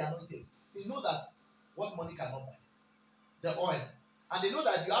really be anointed? They know that what money cannot buy. The oil. And they know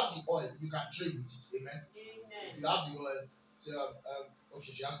that if you have the oil, you can trade with it. Amen? If you have the oil, say,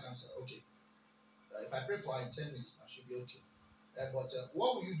 okay, she has cancer. Okay. If I pray for her in 10 minutes, I should be okay. But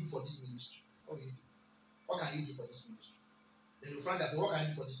what will you do for this ministry? What will you do? What can you do for this ministry? Then you find out, what can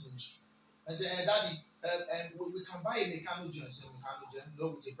you do for this ministry? I say, Daddy, we can buy a mechanical gym. I say, mechanical gym?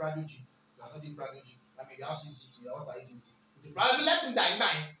 No, with a Prado gym. You are not doing Prado gym. I mean, you have 6 gyms. What are you doing? With the Prado, let him die in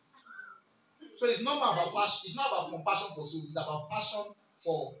mind. So it's not about passion. It's not about compassion for souls. It's about passion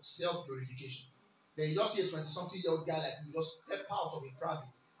for self-glorification. Then you just see a 20-something-year-old guy like me just step out of a crowd.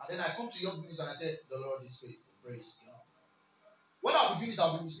 And then I come to young ministers and I say, the Lord is faithful. Praise. What I'll be doing is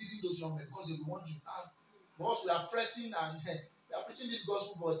I'll be misleading those young men because they will want you. Boss, we are pressing and we are preaching this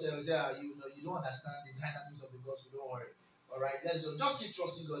gospel, but you don't understand the dynamics of the gospel. Don't worry. All right, let's just keep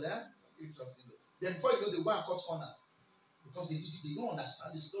trusting God. Keep trusting God. Then before you know, they go and cut corners because they don't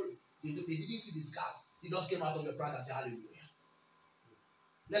understand the story. They didn't see the scars. They just came out of the crowd and said, hallelujah.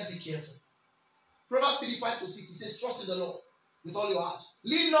 Let's be careful. Proverbs 3:5-6, it says, trust in the Lord with all your heart.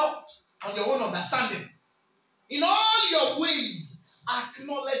 Lean not on your own understanding. In all your ways,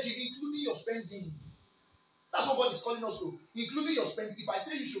 acknowledge it, including your spending. That's what God is calling us to, including your spending. If I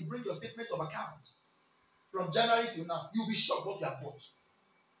say you should bring your statement of account from January till now, you'll be shocked what you have bought.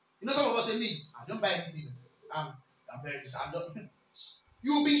 You know, some of us say, me, I don't buy anything. I'm very disappointed.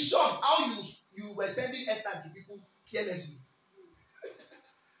 You'll be shocked how you were sending airtime to people carelessly.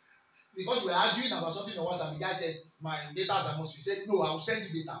 Because we were arguing about something on WhatsApp, the guy said, my data is almost free. He said, no, I will send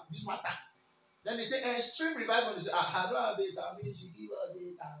you data. This matter. Then they say, stream revival. They say, I don't have data. I mean, she give us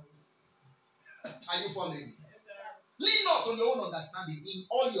data. Are you following me? Lean not on your own understanding in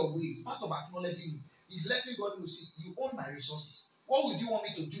all your ways. Part of acknowledging it is letting God know, see, you own my resources. What would you want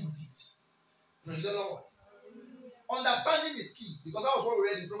me to do with it? Praise the Lord. Understanding is key. Because that was what we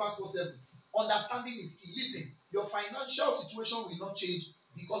read in Proverbs 4:7. Understanding is key. Listen, your financial situation will not change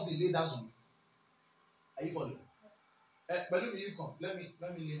because they lay down on you. Are you following? But let me you come. Let me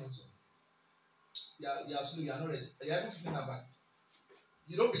lean on you. You are slow. You are not ready. You haven't seen that back.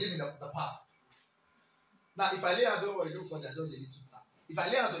 You don't believe in the power. Now, if I lay hands, don't worry, don't forget, just a little tap. If I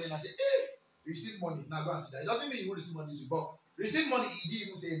lay hands on you and I say, hey, receive money, now go and see that. It doesn't mean you won't receive money this week, but receive money, he didn't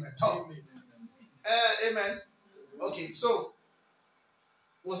even say amen. Talk. Amen. Okay, so,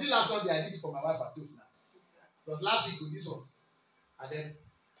 was it last Sunday I did it for my wife at Toast now? It was last week with this ones. And then,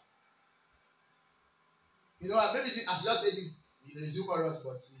 you know, maybe I should just say this, it's humorous,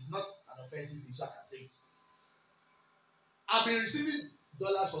 but it's not an offensive thing, so I can say it. I've been receiving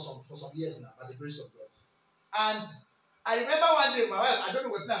dollars for some years now, by the grace of God. And I remember one day my wife, I don't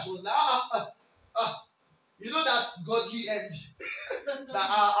know what plan, she was like, you know that godly envy.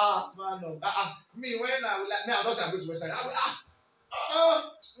 That man, me when I will like, me I don't say I'm going to West Side. I will,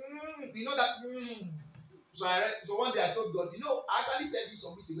 you know that. So one day I told God, you know, I actually said this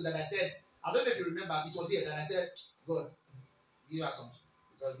some weeks ago that I said, I don't know if you remember, it was here that I said, God, give her something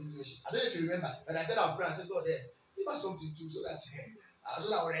because this wishes. I don't know if you remember, but I said I'll pray. I said, God, give her something too, so that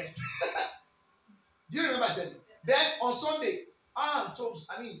I'll rest. Do you remember I said it? Then on Sunday,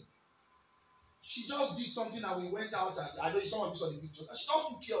 she just did something and we went out and I know some of you saw the pictures and she just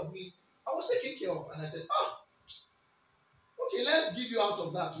took care of me. I was taken care of and I said, okay, let's give you out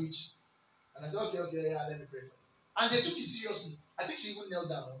of that which. And I said, okay, yeah, let me pray for you. And they took it seriously. I think she even knelt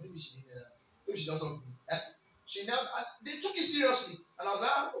down, or maybe she didn't kneel down. Maybe she does something. She knelt and they took it seriously. And I was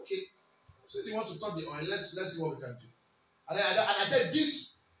like, okay, since you want to talk the oil, let's see what we can do. And I said,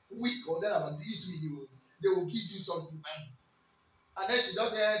 this week or then about this week, they will give you something. And then she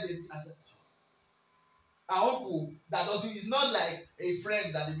just said, I said, our uncle that doesn't, is not like a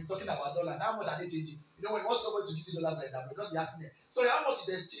friend that they've been talking about dollars. How much are they changing? You know, when you want somebody to give you dollars, like that, just asking them, sorry, how much is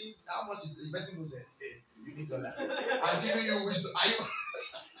the exchange? How much is the person who said, hey, you need dollars? I'm giving you wisdom. Are you?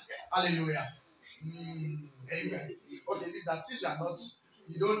 Hallelujah. Amen. Okay, leave that. Since you are not,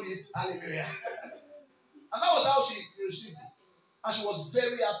 you don't need hallelujah. And that was how she received it. And she was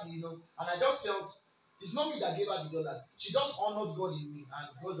very happy, you know. And I just felt, it's not me that gave her the dollars. She just honored God in me, and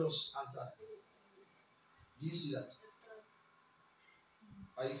God just answered. Do you see that?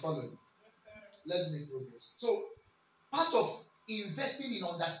 Are you following? Let's make progress. So, part of investing in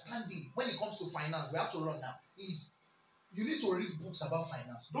understanding when it comes to finance, we have to run now, is you need to read books about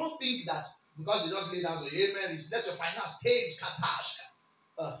finance. Don't think that because they just lay down, so amen, is let your finance change, katash.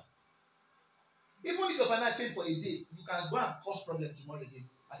 Even if your finance change for a day, you can go and cause problem tomorrow again,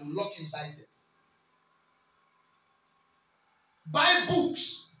 and you lock you inside cell. Buy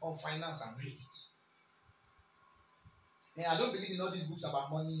books on finance and read it. And I don't believe in all these books about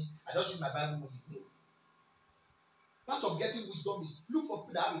money. I don't read my Bible money. No. Part of getting wisdom is look for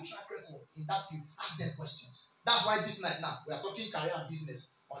people that have a track record in that field. Ask them questions. That's why this night now we are talking career and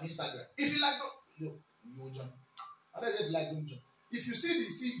business on Instagram. If you like, you will join. I don't say if you like, don't join. If you see the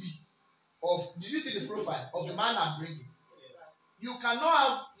CV of, did you see the profile of the man I'm bringing? You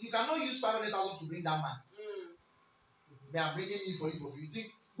cannot use 500,000 to bring that man. They are bringing in for you. You think,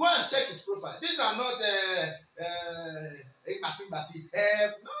 go and check his profile. These are not no,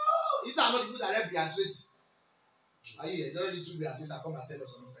 these are not the people that rep and Tracy. Are you here? Don't need to be at this and come and tell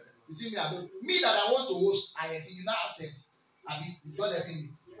us on Instagram. You see me, that I want to host, you now have sense. I mean, it's God helping me.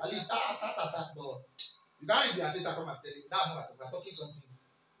 At least but you can't be at this and come and tell me. That's not we're talking something.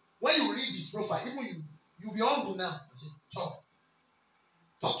 When you read his profile, even you'll be humble now. You say,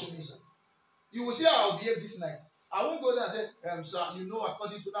 talk to me, sir. You will see how I'll behave this night. I won't go there and say, sir, you know,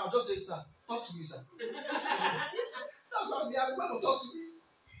 according to now, just say, sir, talk to me, sir. Talk to me. That's what I'll be having to talk to me.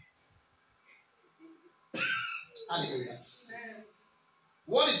 Hallelujah.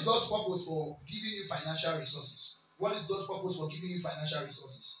 What is God's purpose for giving you financial resources? What is God's purpose for giving you financial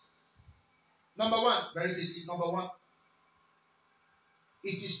resources? Number one, very quickly,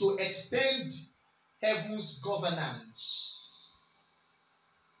 it is to extend heaven's governance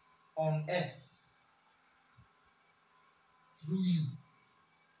on earth through you.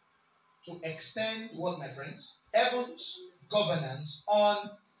 To extend what, my friends? Heaven's governance on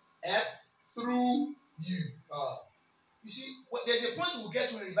earth through you. You see, there's a point we'll get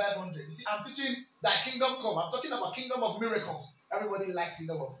to in Revival 100. You see, I'm teaching that kingdom come. I'm talking about kingdom of miracles. Everybody likes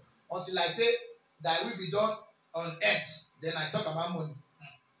kingdom of until I say that will be done on earth, then I talk about money.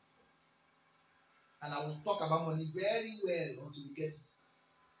 And I will talk about money very well until we get it.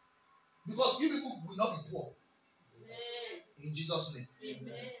 Because you people will not be poor. Amen. In Jesus' name.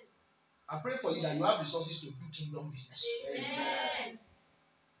 Amen. I pray for you that you have resources to do kingdom business. Amen.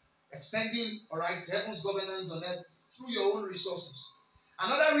 Extending, all right, heaven's governance on earth through your own resources.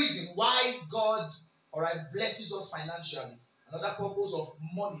 Another reason why God, all right, blesses us financially, another purpose of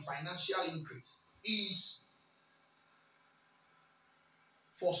money, financial increase, is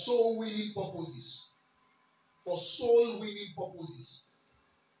for soul winning purposes. For soul winning purposes.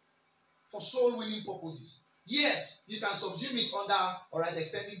 For soul winning purposes. Yes, you can subsume it under, all right,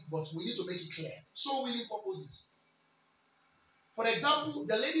 extending, but we need to make it clear. Soul winning purposes. For example,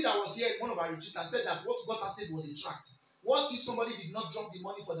 the lady that was here in one of our retreats and said that what God has said was a tract. What if somebody did not drop the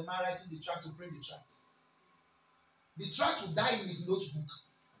money for the man writing the tract to print the tract? The tract will die in his notebook.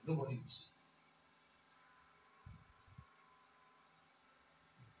 Nobody will see.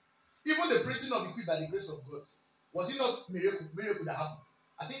 Even the printing of the quill by the grace of God, was it not miracle that happened?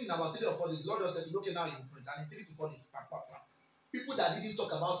 I think in about 3 or 4 days, the Lord just said, okay, now you print. And in 3 to 4 days, people that didn't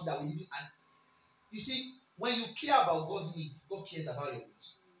talk about it, that we didn't. And you see, when you care about God's needs, God cares about your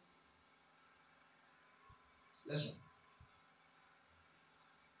needs. Let's go.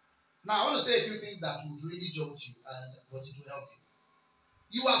 Now, I want to say a few things that would really jolt you, but it will help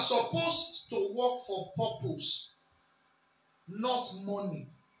you. You are supposed to work for purpose, not money.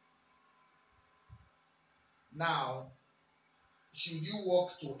 Now, should you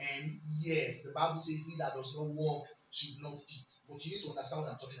work to earn? Yes. The Bible says he that does not work should not eat. But you need to understand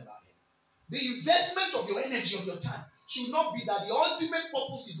what I'm talking about here. The investment of your energy, of your time, should not be that the ultimate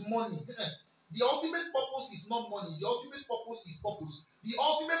purpose is money. The ultimate purpose is not money. The ultimate purpose is purpose. The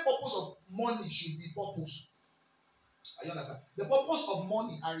ultimate purpose of money should be purpose. Are you understand? The purpose of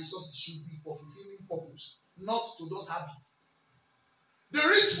money and resources should be for fulfilling purpose, not to just have it. The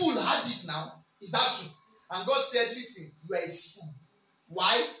rich fool had it now. Is that true? And God said, listen, you are a fool.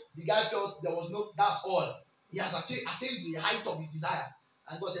 Why? The guy felt there was no, that's all. He has attained the height of his desire.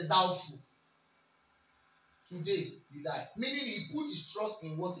 And God said, thou fool. Today, he died. Meaning he put his trust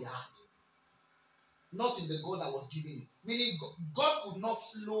in what he had. Not in the God that was giving him. Meaning God could not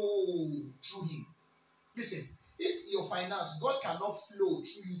flow through him. Listen, if your finance, God cannot flow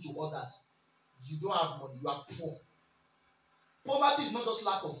through you to others, you don't have money, you are poor. Poverty is not just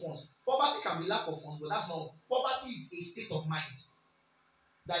lack of funds. Poverty can be lack of funds, but that's not. Poverty is a state of mind.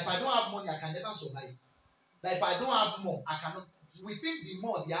 That if I don't have money, I can never survive. That if I don't have more, I cannot. We think the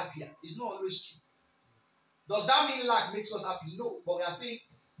more, the happier. It's not always true. Does that mean lack makes us happy? No. But we are saying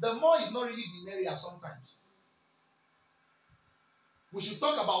the more is not really the merrier sometimes. We should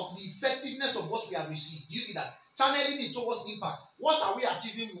talk about the effectiveness of what we have received. Do you see that? Channeling it towards impact. What are we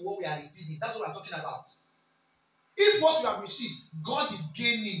achieving with what we are receiving? That's what we are talking about. If what you have received, God is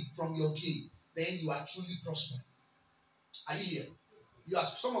gaining from your gain, then you are truly prospering. Are you here?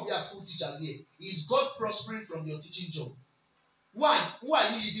 Some of you are school teachers here. Is God prospering from your teaching job? Why? Who are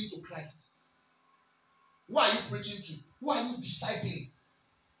you leading to Christ? Who are you preaching to? Who are you discipling?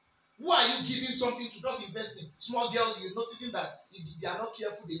 Who are you giving something to? Just invest in. Small girls, you're noticing that if they are not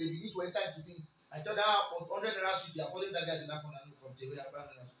careful, they may begin to enter into things. I tell them, for 100 naira sweet, you are following that guy to that corner.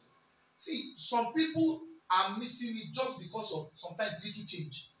 See, some people are missing it just because of sometimes little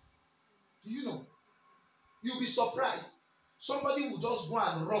change. Do you know? You'll be surprised. Somebody will just go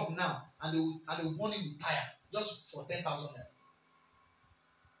and rob now, and they will burn him with tire just for 10,000 naira.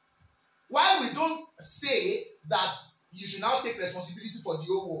 While we don't say that you should now take responsibility for the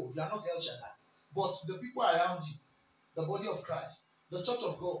whole world, you are not El Shaddai, but the people around you, the body of Christ, the church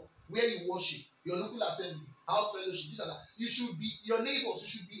of God, where you worship, your local assembly, house fellowship, this and that, you should be, your neighbors, you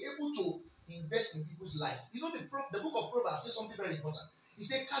should be able to invest in people's lives. You know, the book of Proverbs says something very important. It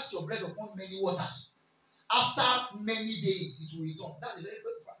says, cast your bread upon many waters. After many days, it will return. That's a very,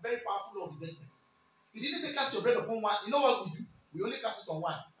 very powerful law of investment. He didn't say cast your bread upon one. You know what we do? We only cast it on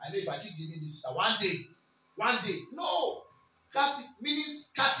one. I know if I keep giving this, one day. No. Cast it, meaning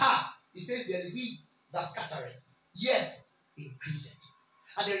scatter. He says there is he that scattereth, yet increaseth.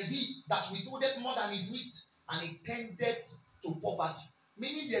 And there is he that withholdeth more than his meat, and it tendeth to poverty.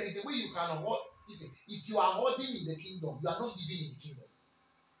 Meaning there is a way you can avoid. Listen, if you are hoarding in the kingdom, you are not living in the kingdom.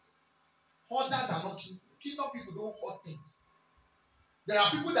 Hoarders are not kingdom people don't hoard things. There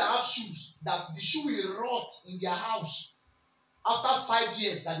are people that have shoes that the shoe will rot in their house after 5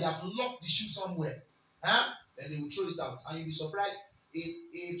 years that they have locked the shoe somewhere. Then they will throw it out. And you'll be surprised. A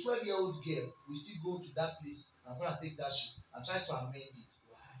 12-year-old girl will still go to that place and go and take that shoe and try to amend it.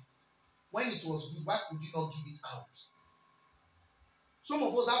 Why? When it was good, why could you not give it out? Some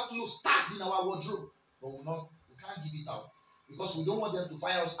of us have clothes stacked in our wardrobe, but we can't give it out because we don't want them to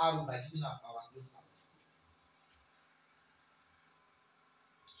fire us arrow by giving our clothes out.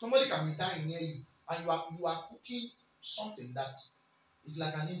 Somebody can be dying near you, and you are cooking something that is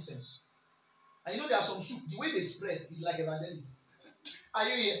like an incense. And you know there are some soup, the way they spread is like evangelism. Are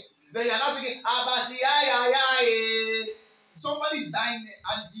you here? Then you are not singing Abasi ay. Somebody is dying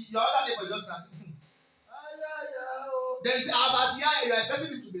and the other neighbor just asking. Then you say Abasi ay, you are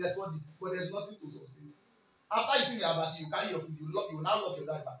expecting him to be responding, but there's nothing to sustain. After you sing the Abasi, you carry your food, you will now lock your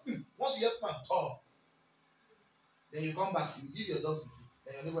dog back. Once you hear man talk, then you come back, you give your dog the food,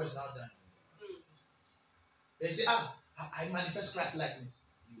 then your neighbor is now dying. Then you say, I manifest Christ likeness.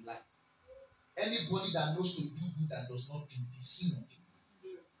 You lie. Anybody that knows to do good and does not do it is sin unto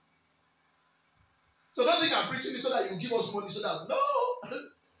you. So don't think I'm preaching this so that you give us money so that no,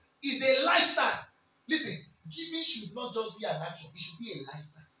 it's a lifestyle. Listen, giving should not just be an action, it should be a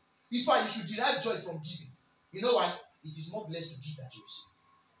lifestyle. In fact, you should derive joy from giving. You know why? It is more blessed to give than to receive.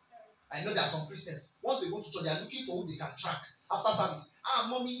 I know there are some Christians, once they go to church, they are looking for who they can track after service.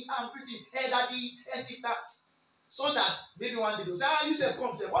 Mommy, I'm pretty, hey daddy, hey sister. So that maybe one day they'll say, you said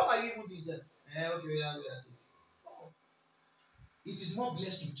come, say, what are you even doing? Say, okay, yeah. It is more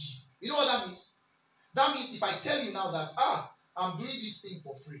blessed to give. You know what that means? That means if I tell you now that, I'm doing this thing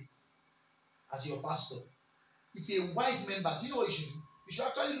for free as your pastor, if you're a wise member, do you know what you should do? You should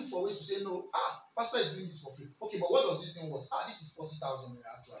actually look for ways to say, no, pastor is doing this for free. Okay, but what does this thing worth? This is 40,000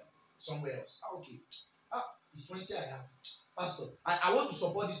 actually, somewhere else. Okay. It's 20 I have. Pastor, I want to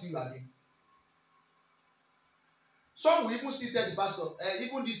support this thing you are doing. Some will even still tell the pastor,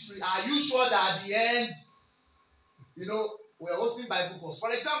 even this free, are you sure that at the end, we're hosting Bible course?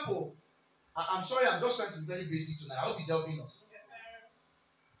 For example, I'm sorry, I'm just trying to be very basic tonight. I hope he's helping us.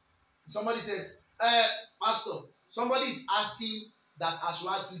 Somebody said, Pastor, somebody is asking that I should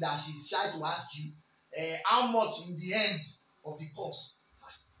ask you that she's shy to ask you how much in the end of the course.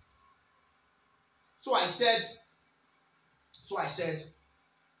 So I said,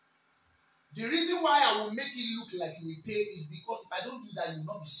 the reason why I will make it look like you will pay is because if I don't do that, you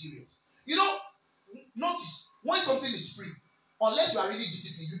will not be serious. Notice, when something is free, unless you are really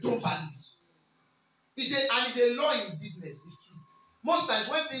disciplined, you don't value it. It's a law in business, it's true. Most times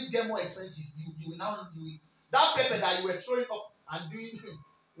when things get more expensive, you will that pepper that you were throwing up and doing,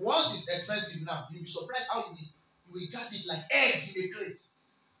 once it's expensive now, you'll be surprised how you will get it like egg in a crate.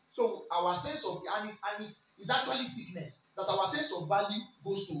 So our sense of, and it's actually sickness, that our sense of value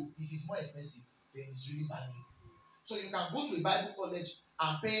goes to, if it's more expensive, then it's really valuable. So you can go to a Bible college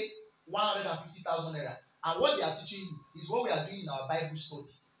and pay 150,000 naira, and what they are teaching you is what we are doing in our Bible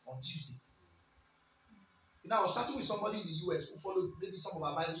study on Tuesday. I was starting with somebody in the US who followed maybe some of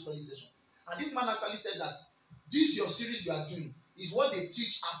our Bible study sessions, and this man actually said that this your series you are doing is what they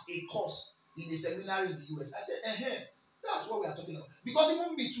teach as a course in a seminary in the US. I said, that's what we are talking about. Because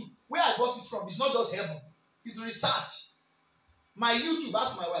even me too, where I got it from is not just heaven, it's research. My YouTube,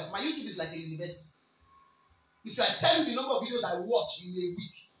 ask my wife, my YouTube is like a university. If I tell you the number of videos I watch in a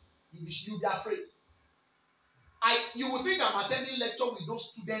week, you'll be afraid. You would think I'm attending lecture with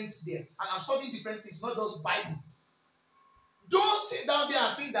those students there, and I'm studying different things, not just Bible. Don't sit down there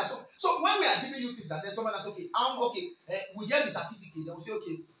and think that. So when we are giving you things, and then someone says, we get the certificate. Then we say,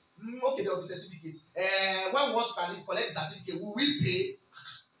 okay, there will be certificate. When we want to collect the certificate, will we pay?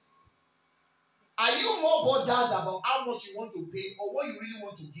 Are you more bothered about how much you want to pay or what you really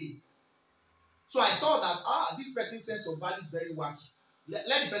want to give? So I saw that, this person's sense of value is very wacky. Let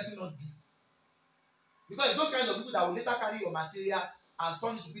the person not do. Because it's those kinds of people that will later carry your material and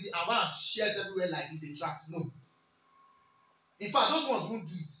turn it to be the amount shared everywhere like it's a tract. No. In fact, those ones won't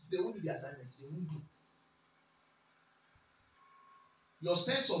do it. They won't do the assignment. They won't do. Your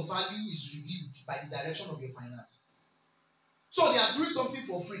sense of value is revealed by the direction of your finance. So they are doing something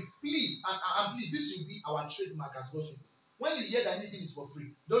for free. Please, and please, this will be our trademark as gospel. When you hear that anything is for free,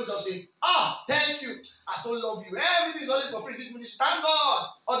 don't just say, thank you, I so love you. Everything is always for free. This ministry, thank God.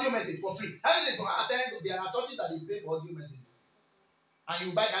 Audio message for free. Everything for there are churches that they pay for audio message. And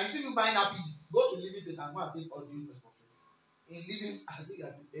you buy, and you see me buying happy. Go to Living Faith and go and take audio message for free. In Living, as big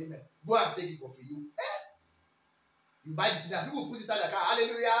as amen. Go and take it for free. You buy this and people put inside the car,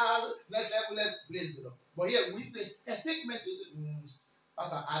 hallelujah, let's praise the Lord. But here we say, take message.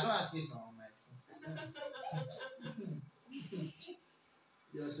 Pastor, I don't ask this on my phone.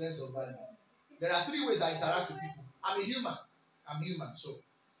 Your sense of value. There are 3 ways I interact with people. I'm a human, so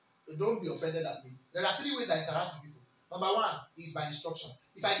don't be offended at me. There are 3 ways I interact with people. Number 1 is by instruction.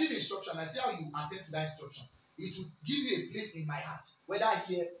 If I give you instruction, I see how you attend to that instruction. It will give you a place in my heart, whether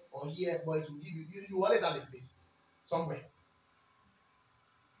here or here, but it will give you always have a place somewhere.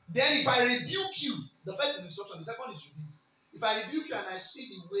 Then if I rebuke you, the first is instruction, the second is rebuke. If I rebuke you and I see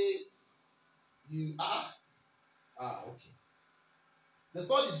the way you are, okay. The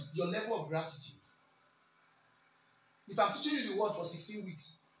third is your level of gratitude. If I'm teaching you the word for 16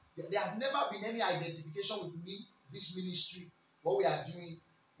 weeks, there has never been any identification with me, this ministry, what we are doing,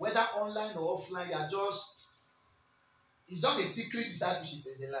 whether online or offline. It's just a secret discipleship.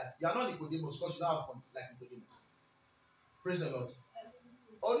 There's a lie. You are not Nicodemus because you don't have like Nicodemus. Praise the Lord.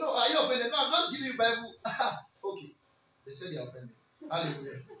 Oh no, are you offended? No, I'm just giving you Bible. Okay. They say they are offended.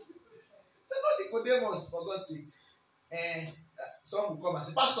 Hallelujah. They're not Nicodemus, for God's sake. And some will come and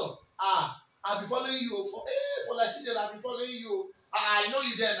say, Pastor, I've been following you for like 6 years. I've been following you. I know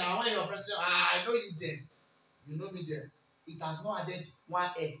you then now. When you're president, I know you then. You know me then. It has not added one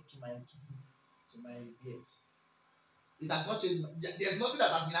egg to my beard. It has not changed. There's nothing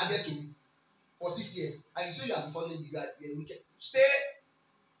that has been added to me for 6 years. And you say you have been following me. You are wicked. Stay.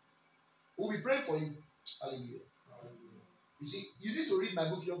 We'll be praying for you. Hallelujah. You see, you need to read my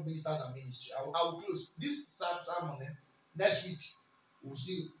book, Young Ministers and Ministry. I will close this sermon next week. We'll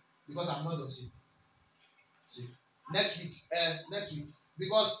see, because I'm not done. See, next week,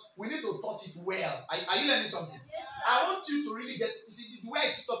 because we need to touch it well. Are you learning something? Yes, I want you to really get. You see, the way I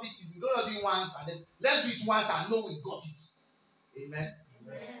teach topics is we don't do it once and then let's do it once and know we got it. Amen.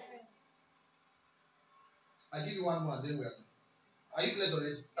 I give you one more and then we are done. Are you blessed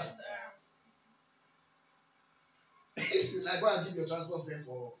already? Yes, if you like, go and give your transport fare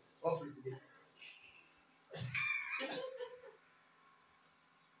for offering today.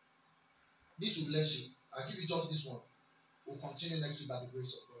 This will bless you. I'll give you just this one. We'll continue next week by the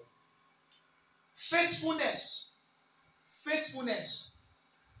grace of God. Faithfulness. Faithfulness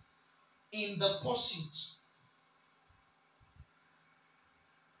in the pursuit.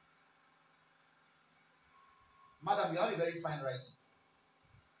 Madam, you have a very fine writing.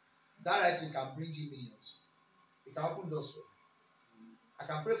 That writing can bring you millions. It can open doors for you. I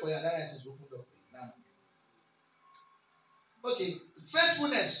can pray for you and that writing will open doors for you. Now. Okay.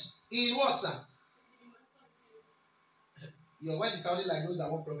 Faithfulness in what, sir? Your voice is sounding like those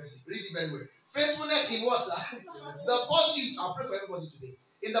that want prophecy. Read it very well. Faithfulness in what, sir? The pursuit, I'll pray for everybody today.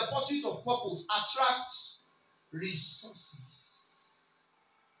 In the pursuit of purpose attracts resources.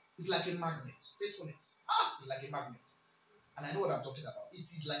 It's like a magnet. Faithfulness. It's like a magnet. And I know what I'm talking about. It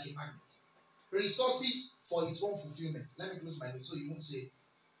is like a magnet. Resources for its own fulfillment. Let me close my notes so you won't say,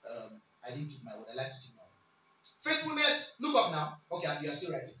 I didn't keep my word. I like to keep my word. Faithfulness, look up now. Okay, you are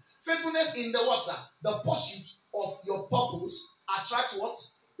still writing. Faithfulness in the what, sir? The pursuit of your purpose attracts what?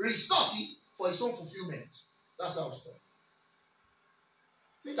 Resources for its own fulfillment. That's how it's done.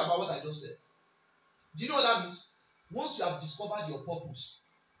 Think about what I just said. Do you know what that means? Once you have discovered your purpose,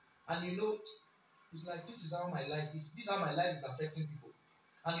 and you know, it's like this is how my life is. This is how my life is affecting people.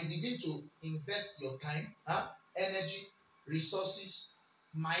 And you begin to invest your time, energy, resources,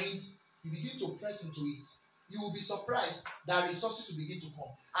 mind. You begin to press into it. You will be surprised that resources will begin to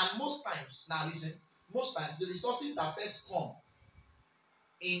come. And most times, now listen, most times the resources that first come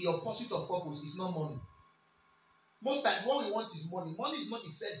in your pursuit of purpose is not money. Most times what we want is money. Money is not the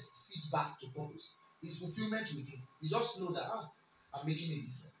first feedback to purpose. It's fulfillment within. You just know that I'm making a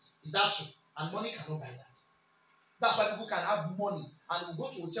difference. Is that true? And money cannot buy that. That's why people can have money and will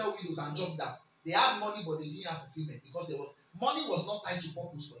go to hotel windows and jump down. They had money but they didn't have fulfillment because money was not tied to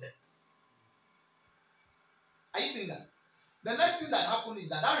purpose for them. Are you seeing that? The next thing that happens is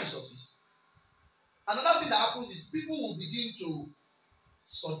that resources. Another thing that happens is people will begin to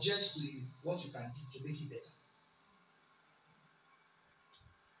suggest to you what you can do to make it better.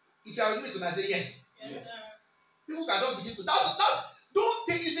 If you are with me tonight, say yes. Yes. People can just begin to. Don't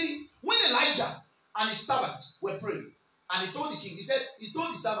take. You see, when Elijah and his servant were praying, and he told the king, he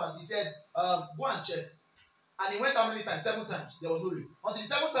told the servant, he said, go and check. And he went how many times? 7 times. There was no rain. Until the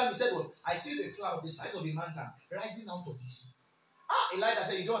 7th time, he said, well, I see the cloud the size of a man's hand rising out of the sea. Elijah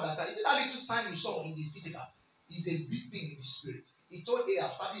said, you don't understand. He said, that little sign you saw in the physical is a big thing in the spirit. He told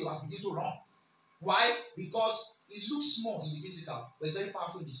Ahab, suddenly you have begun to run. Why? Because it looks small in the physical, but it's very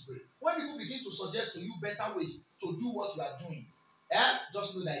powerful in the spirit. When people begin to suggest to you better ways to do what you are doing,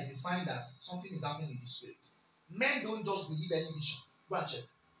 just know that it's a sign that something is happening in the spirit. Men don't just believe any vision. Go and check.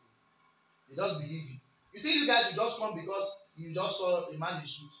 They just believe it. You think you guys will just come because you just saw a man in a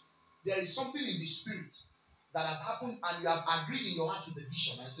suit? There is something in the spirit that has happened and you have agreed in your heart with the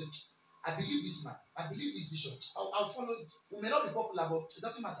vision. And you said, I believe this man. I believe this vision. I'll follow it. We may not be popular, but it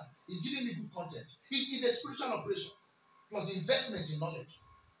doesn't matter. It's giving me good content. It's a spiritual operation plus investment in knowledge.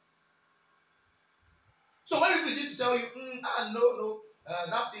 So when people begin to tell you, no,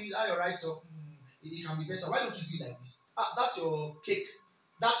 that thing, that you're right, it can be better. Why don't you do it like this? That's your cake.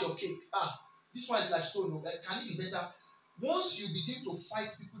 That's your cake. This one is like stone. Can it be better? Once you begin to fight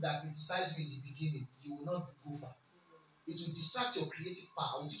people that criticize you in the beginning, you will not go far. It will distract your creative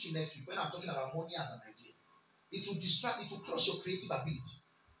power. I will teach you next week when I'm talking about money as an idea. It will distract, it will crush your creative ability.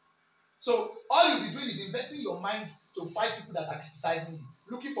 So all you'll be doing is investing your mind to fight people that are criticizing you,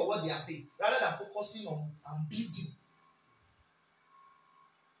 looking for what they are saying, rather than focusing on building.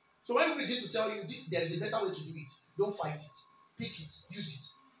 So when we begin to tell you this, there is a better way to do it, don't fight it. Pick it, use it.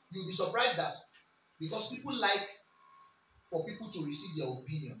 You'll be surprised that because people like for people to receive their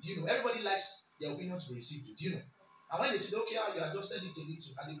opinion. Do you know? Everybody likes their opinion to be received. Do you know? And when they say, okay, you adjusted it a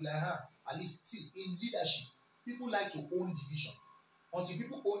little, and they be like, at least see, in leadership, people like to own division. Until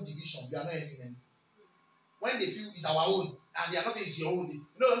people own division, we are not getting anything. When they feel it's our own, and they are not saying it's your own, you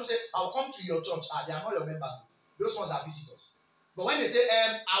know what I'm saying? I'll come to your church, they are not your members. Those ones are visitors. But when they say,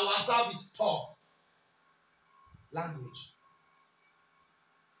 our service, language.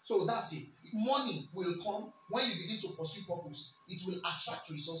 So that's it. Money will come when you begin to pursue purpose. It will attract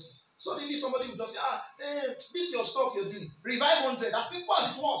resources. Suddenly somebody will just say, this is your stuff you're doing. Revive 100. As simple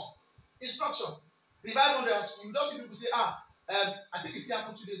as it was. Instruction. Revive 100. You don't see people say, I think it still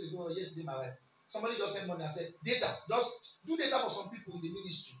happened 2 days ago or yesterday, my wife. Somebody just sent money and said, data. Just do data for some people in the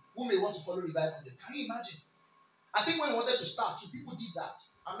ministry who may want to follow Revive 100. Can you imagine? I think when we wanted to start, 2 people did that.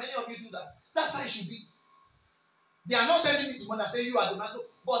 And many of you do that. That's how it should be. They are not sending me the money and saying you are the man.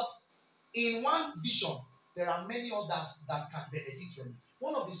 But in one vision, there are many others that can benefit from it.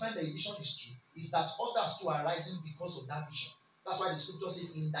 One of the signs that a vision is true is that others too are rising because of that vision. That's why the scripture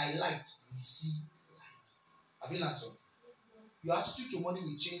says, in thy light, we see light. Have you learned something? Your attitude to money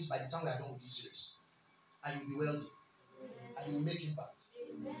will change by the time we are done with this series. And you will be wealthy. And you will make impact.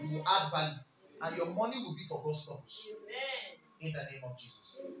 You will add value. And your money will be for God's purpose. In the name of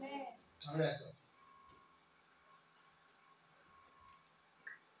Jesus. Can we rest off?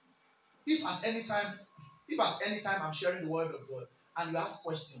 If at any time I'm sharing the word of God and you have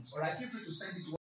questions, all right, feel free to send it to